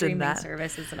it? What interested in streaming that,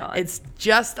 service is it on? It's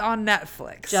just on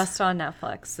Netflix. just on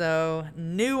Netflix. So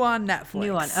new on Netflix.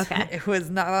 New one, okay. It was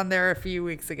not on there a few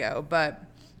weeks ago, but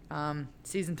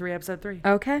season 3, episode 3.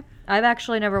 Okay. I've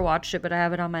actually never watched it, but I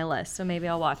have it on my list, so maybe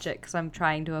I'll watch it because I'm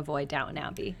trying to avoid Downton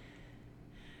Abbey.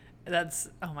 That's,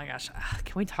 oh my gosh.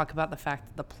 Can we talk about the fact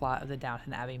that the plot of the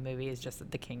Downton Abbey movie is just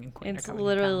that the king and queen are It coming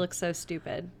literally to town? looks so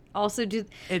stupid. Also,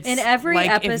 It's in every like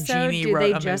if episode, Genie do wrote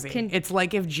they a just movie. It's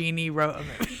like if Genie wrote a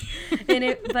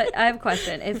movie. But I have a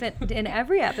question. In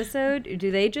every episode,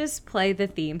 do they just play the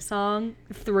theme song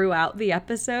throughout the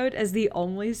episode as the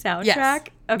only soundtrack? Yes.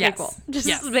 Okay, Yes. cool. Just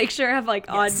Yes. make sure I'm like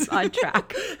Yes. on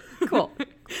track. Cool.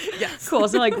 Yes. Cool.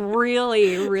 So like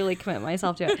really, really commit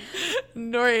myself to it.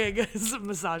 Noriega's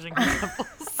massaging her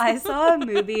temples. I saw a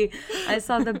movie. I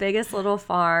saw The Biggest Little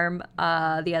Farm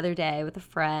the other day with a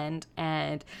friend,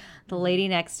 and the lady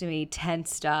next to me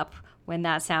tensed up when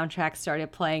that soundtrack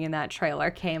started playing and that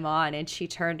trailer came on, and she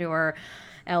turned to her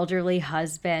elderly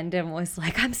husband and was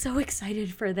like, "I'm so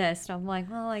excited for this." And I'm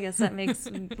like, well, I guess that makes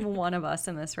one of us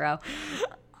in this row.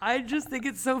 I just think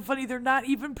it's so funny. They're not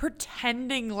even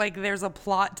pretending like there's a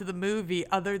plot to the movie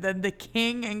other than the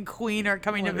king and queen are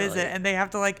coming to visit, and they have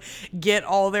to like get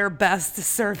all their best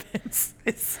servants.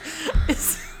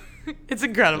 It's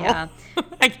incredible. Yeah.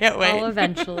 I can't wait.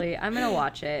 I'm gonna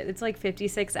watch it. It's like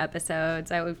 56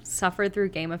 episodes. I would suffer through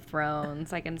Game of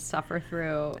Thrones. I can suffer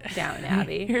through Downton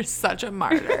Abbey. You're such a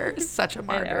martyr. Such a I know,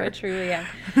 martyr. I truly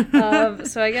am.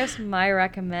 So I guess my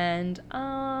recommend,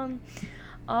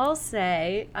 I'll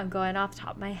say, I'm going off the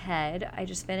top of my head, I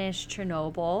just finished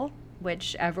Chernobyl,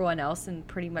 which everyone else in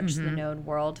pretty much the known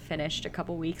world finished a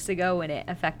couple weeks ago when it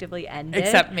effectively ended.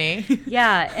 Except me.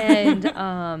 Yeah, and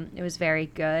it was very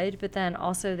good. But then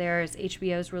also there's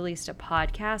HBO's released a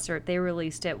podcast, or they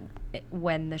released it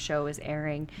when the show was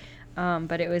airing.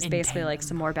 But it was basically like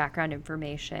some more background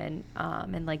information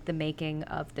and like the making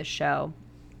of the show.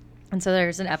 And so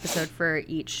there's an episode for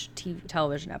each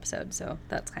television episode, so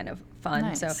that's kind of fun.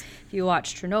 Nice. So if you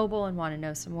watch Chernobyl and want to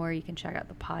know some more, you can check out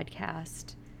the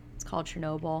podcast. It's called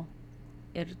Chernobyl.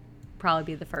 It'd probably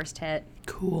be the first hit.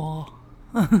 Cool.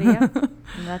 But yeah,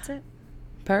 and that's it.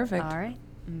 Perfect. All right,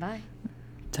 bye.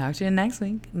 Talk to you next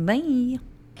week. Bye.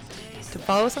 To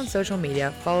follow us on social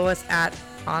media, follow us at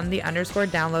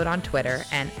 @on_the_download on Twitter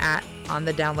and at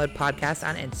 @on_the_download podcast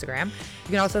on Instagram. You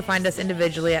can also find us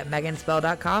individually at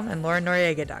meganspell.com and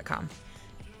laurenoriega.com.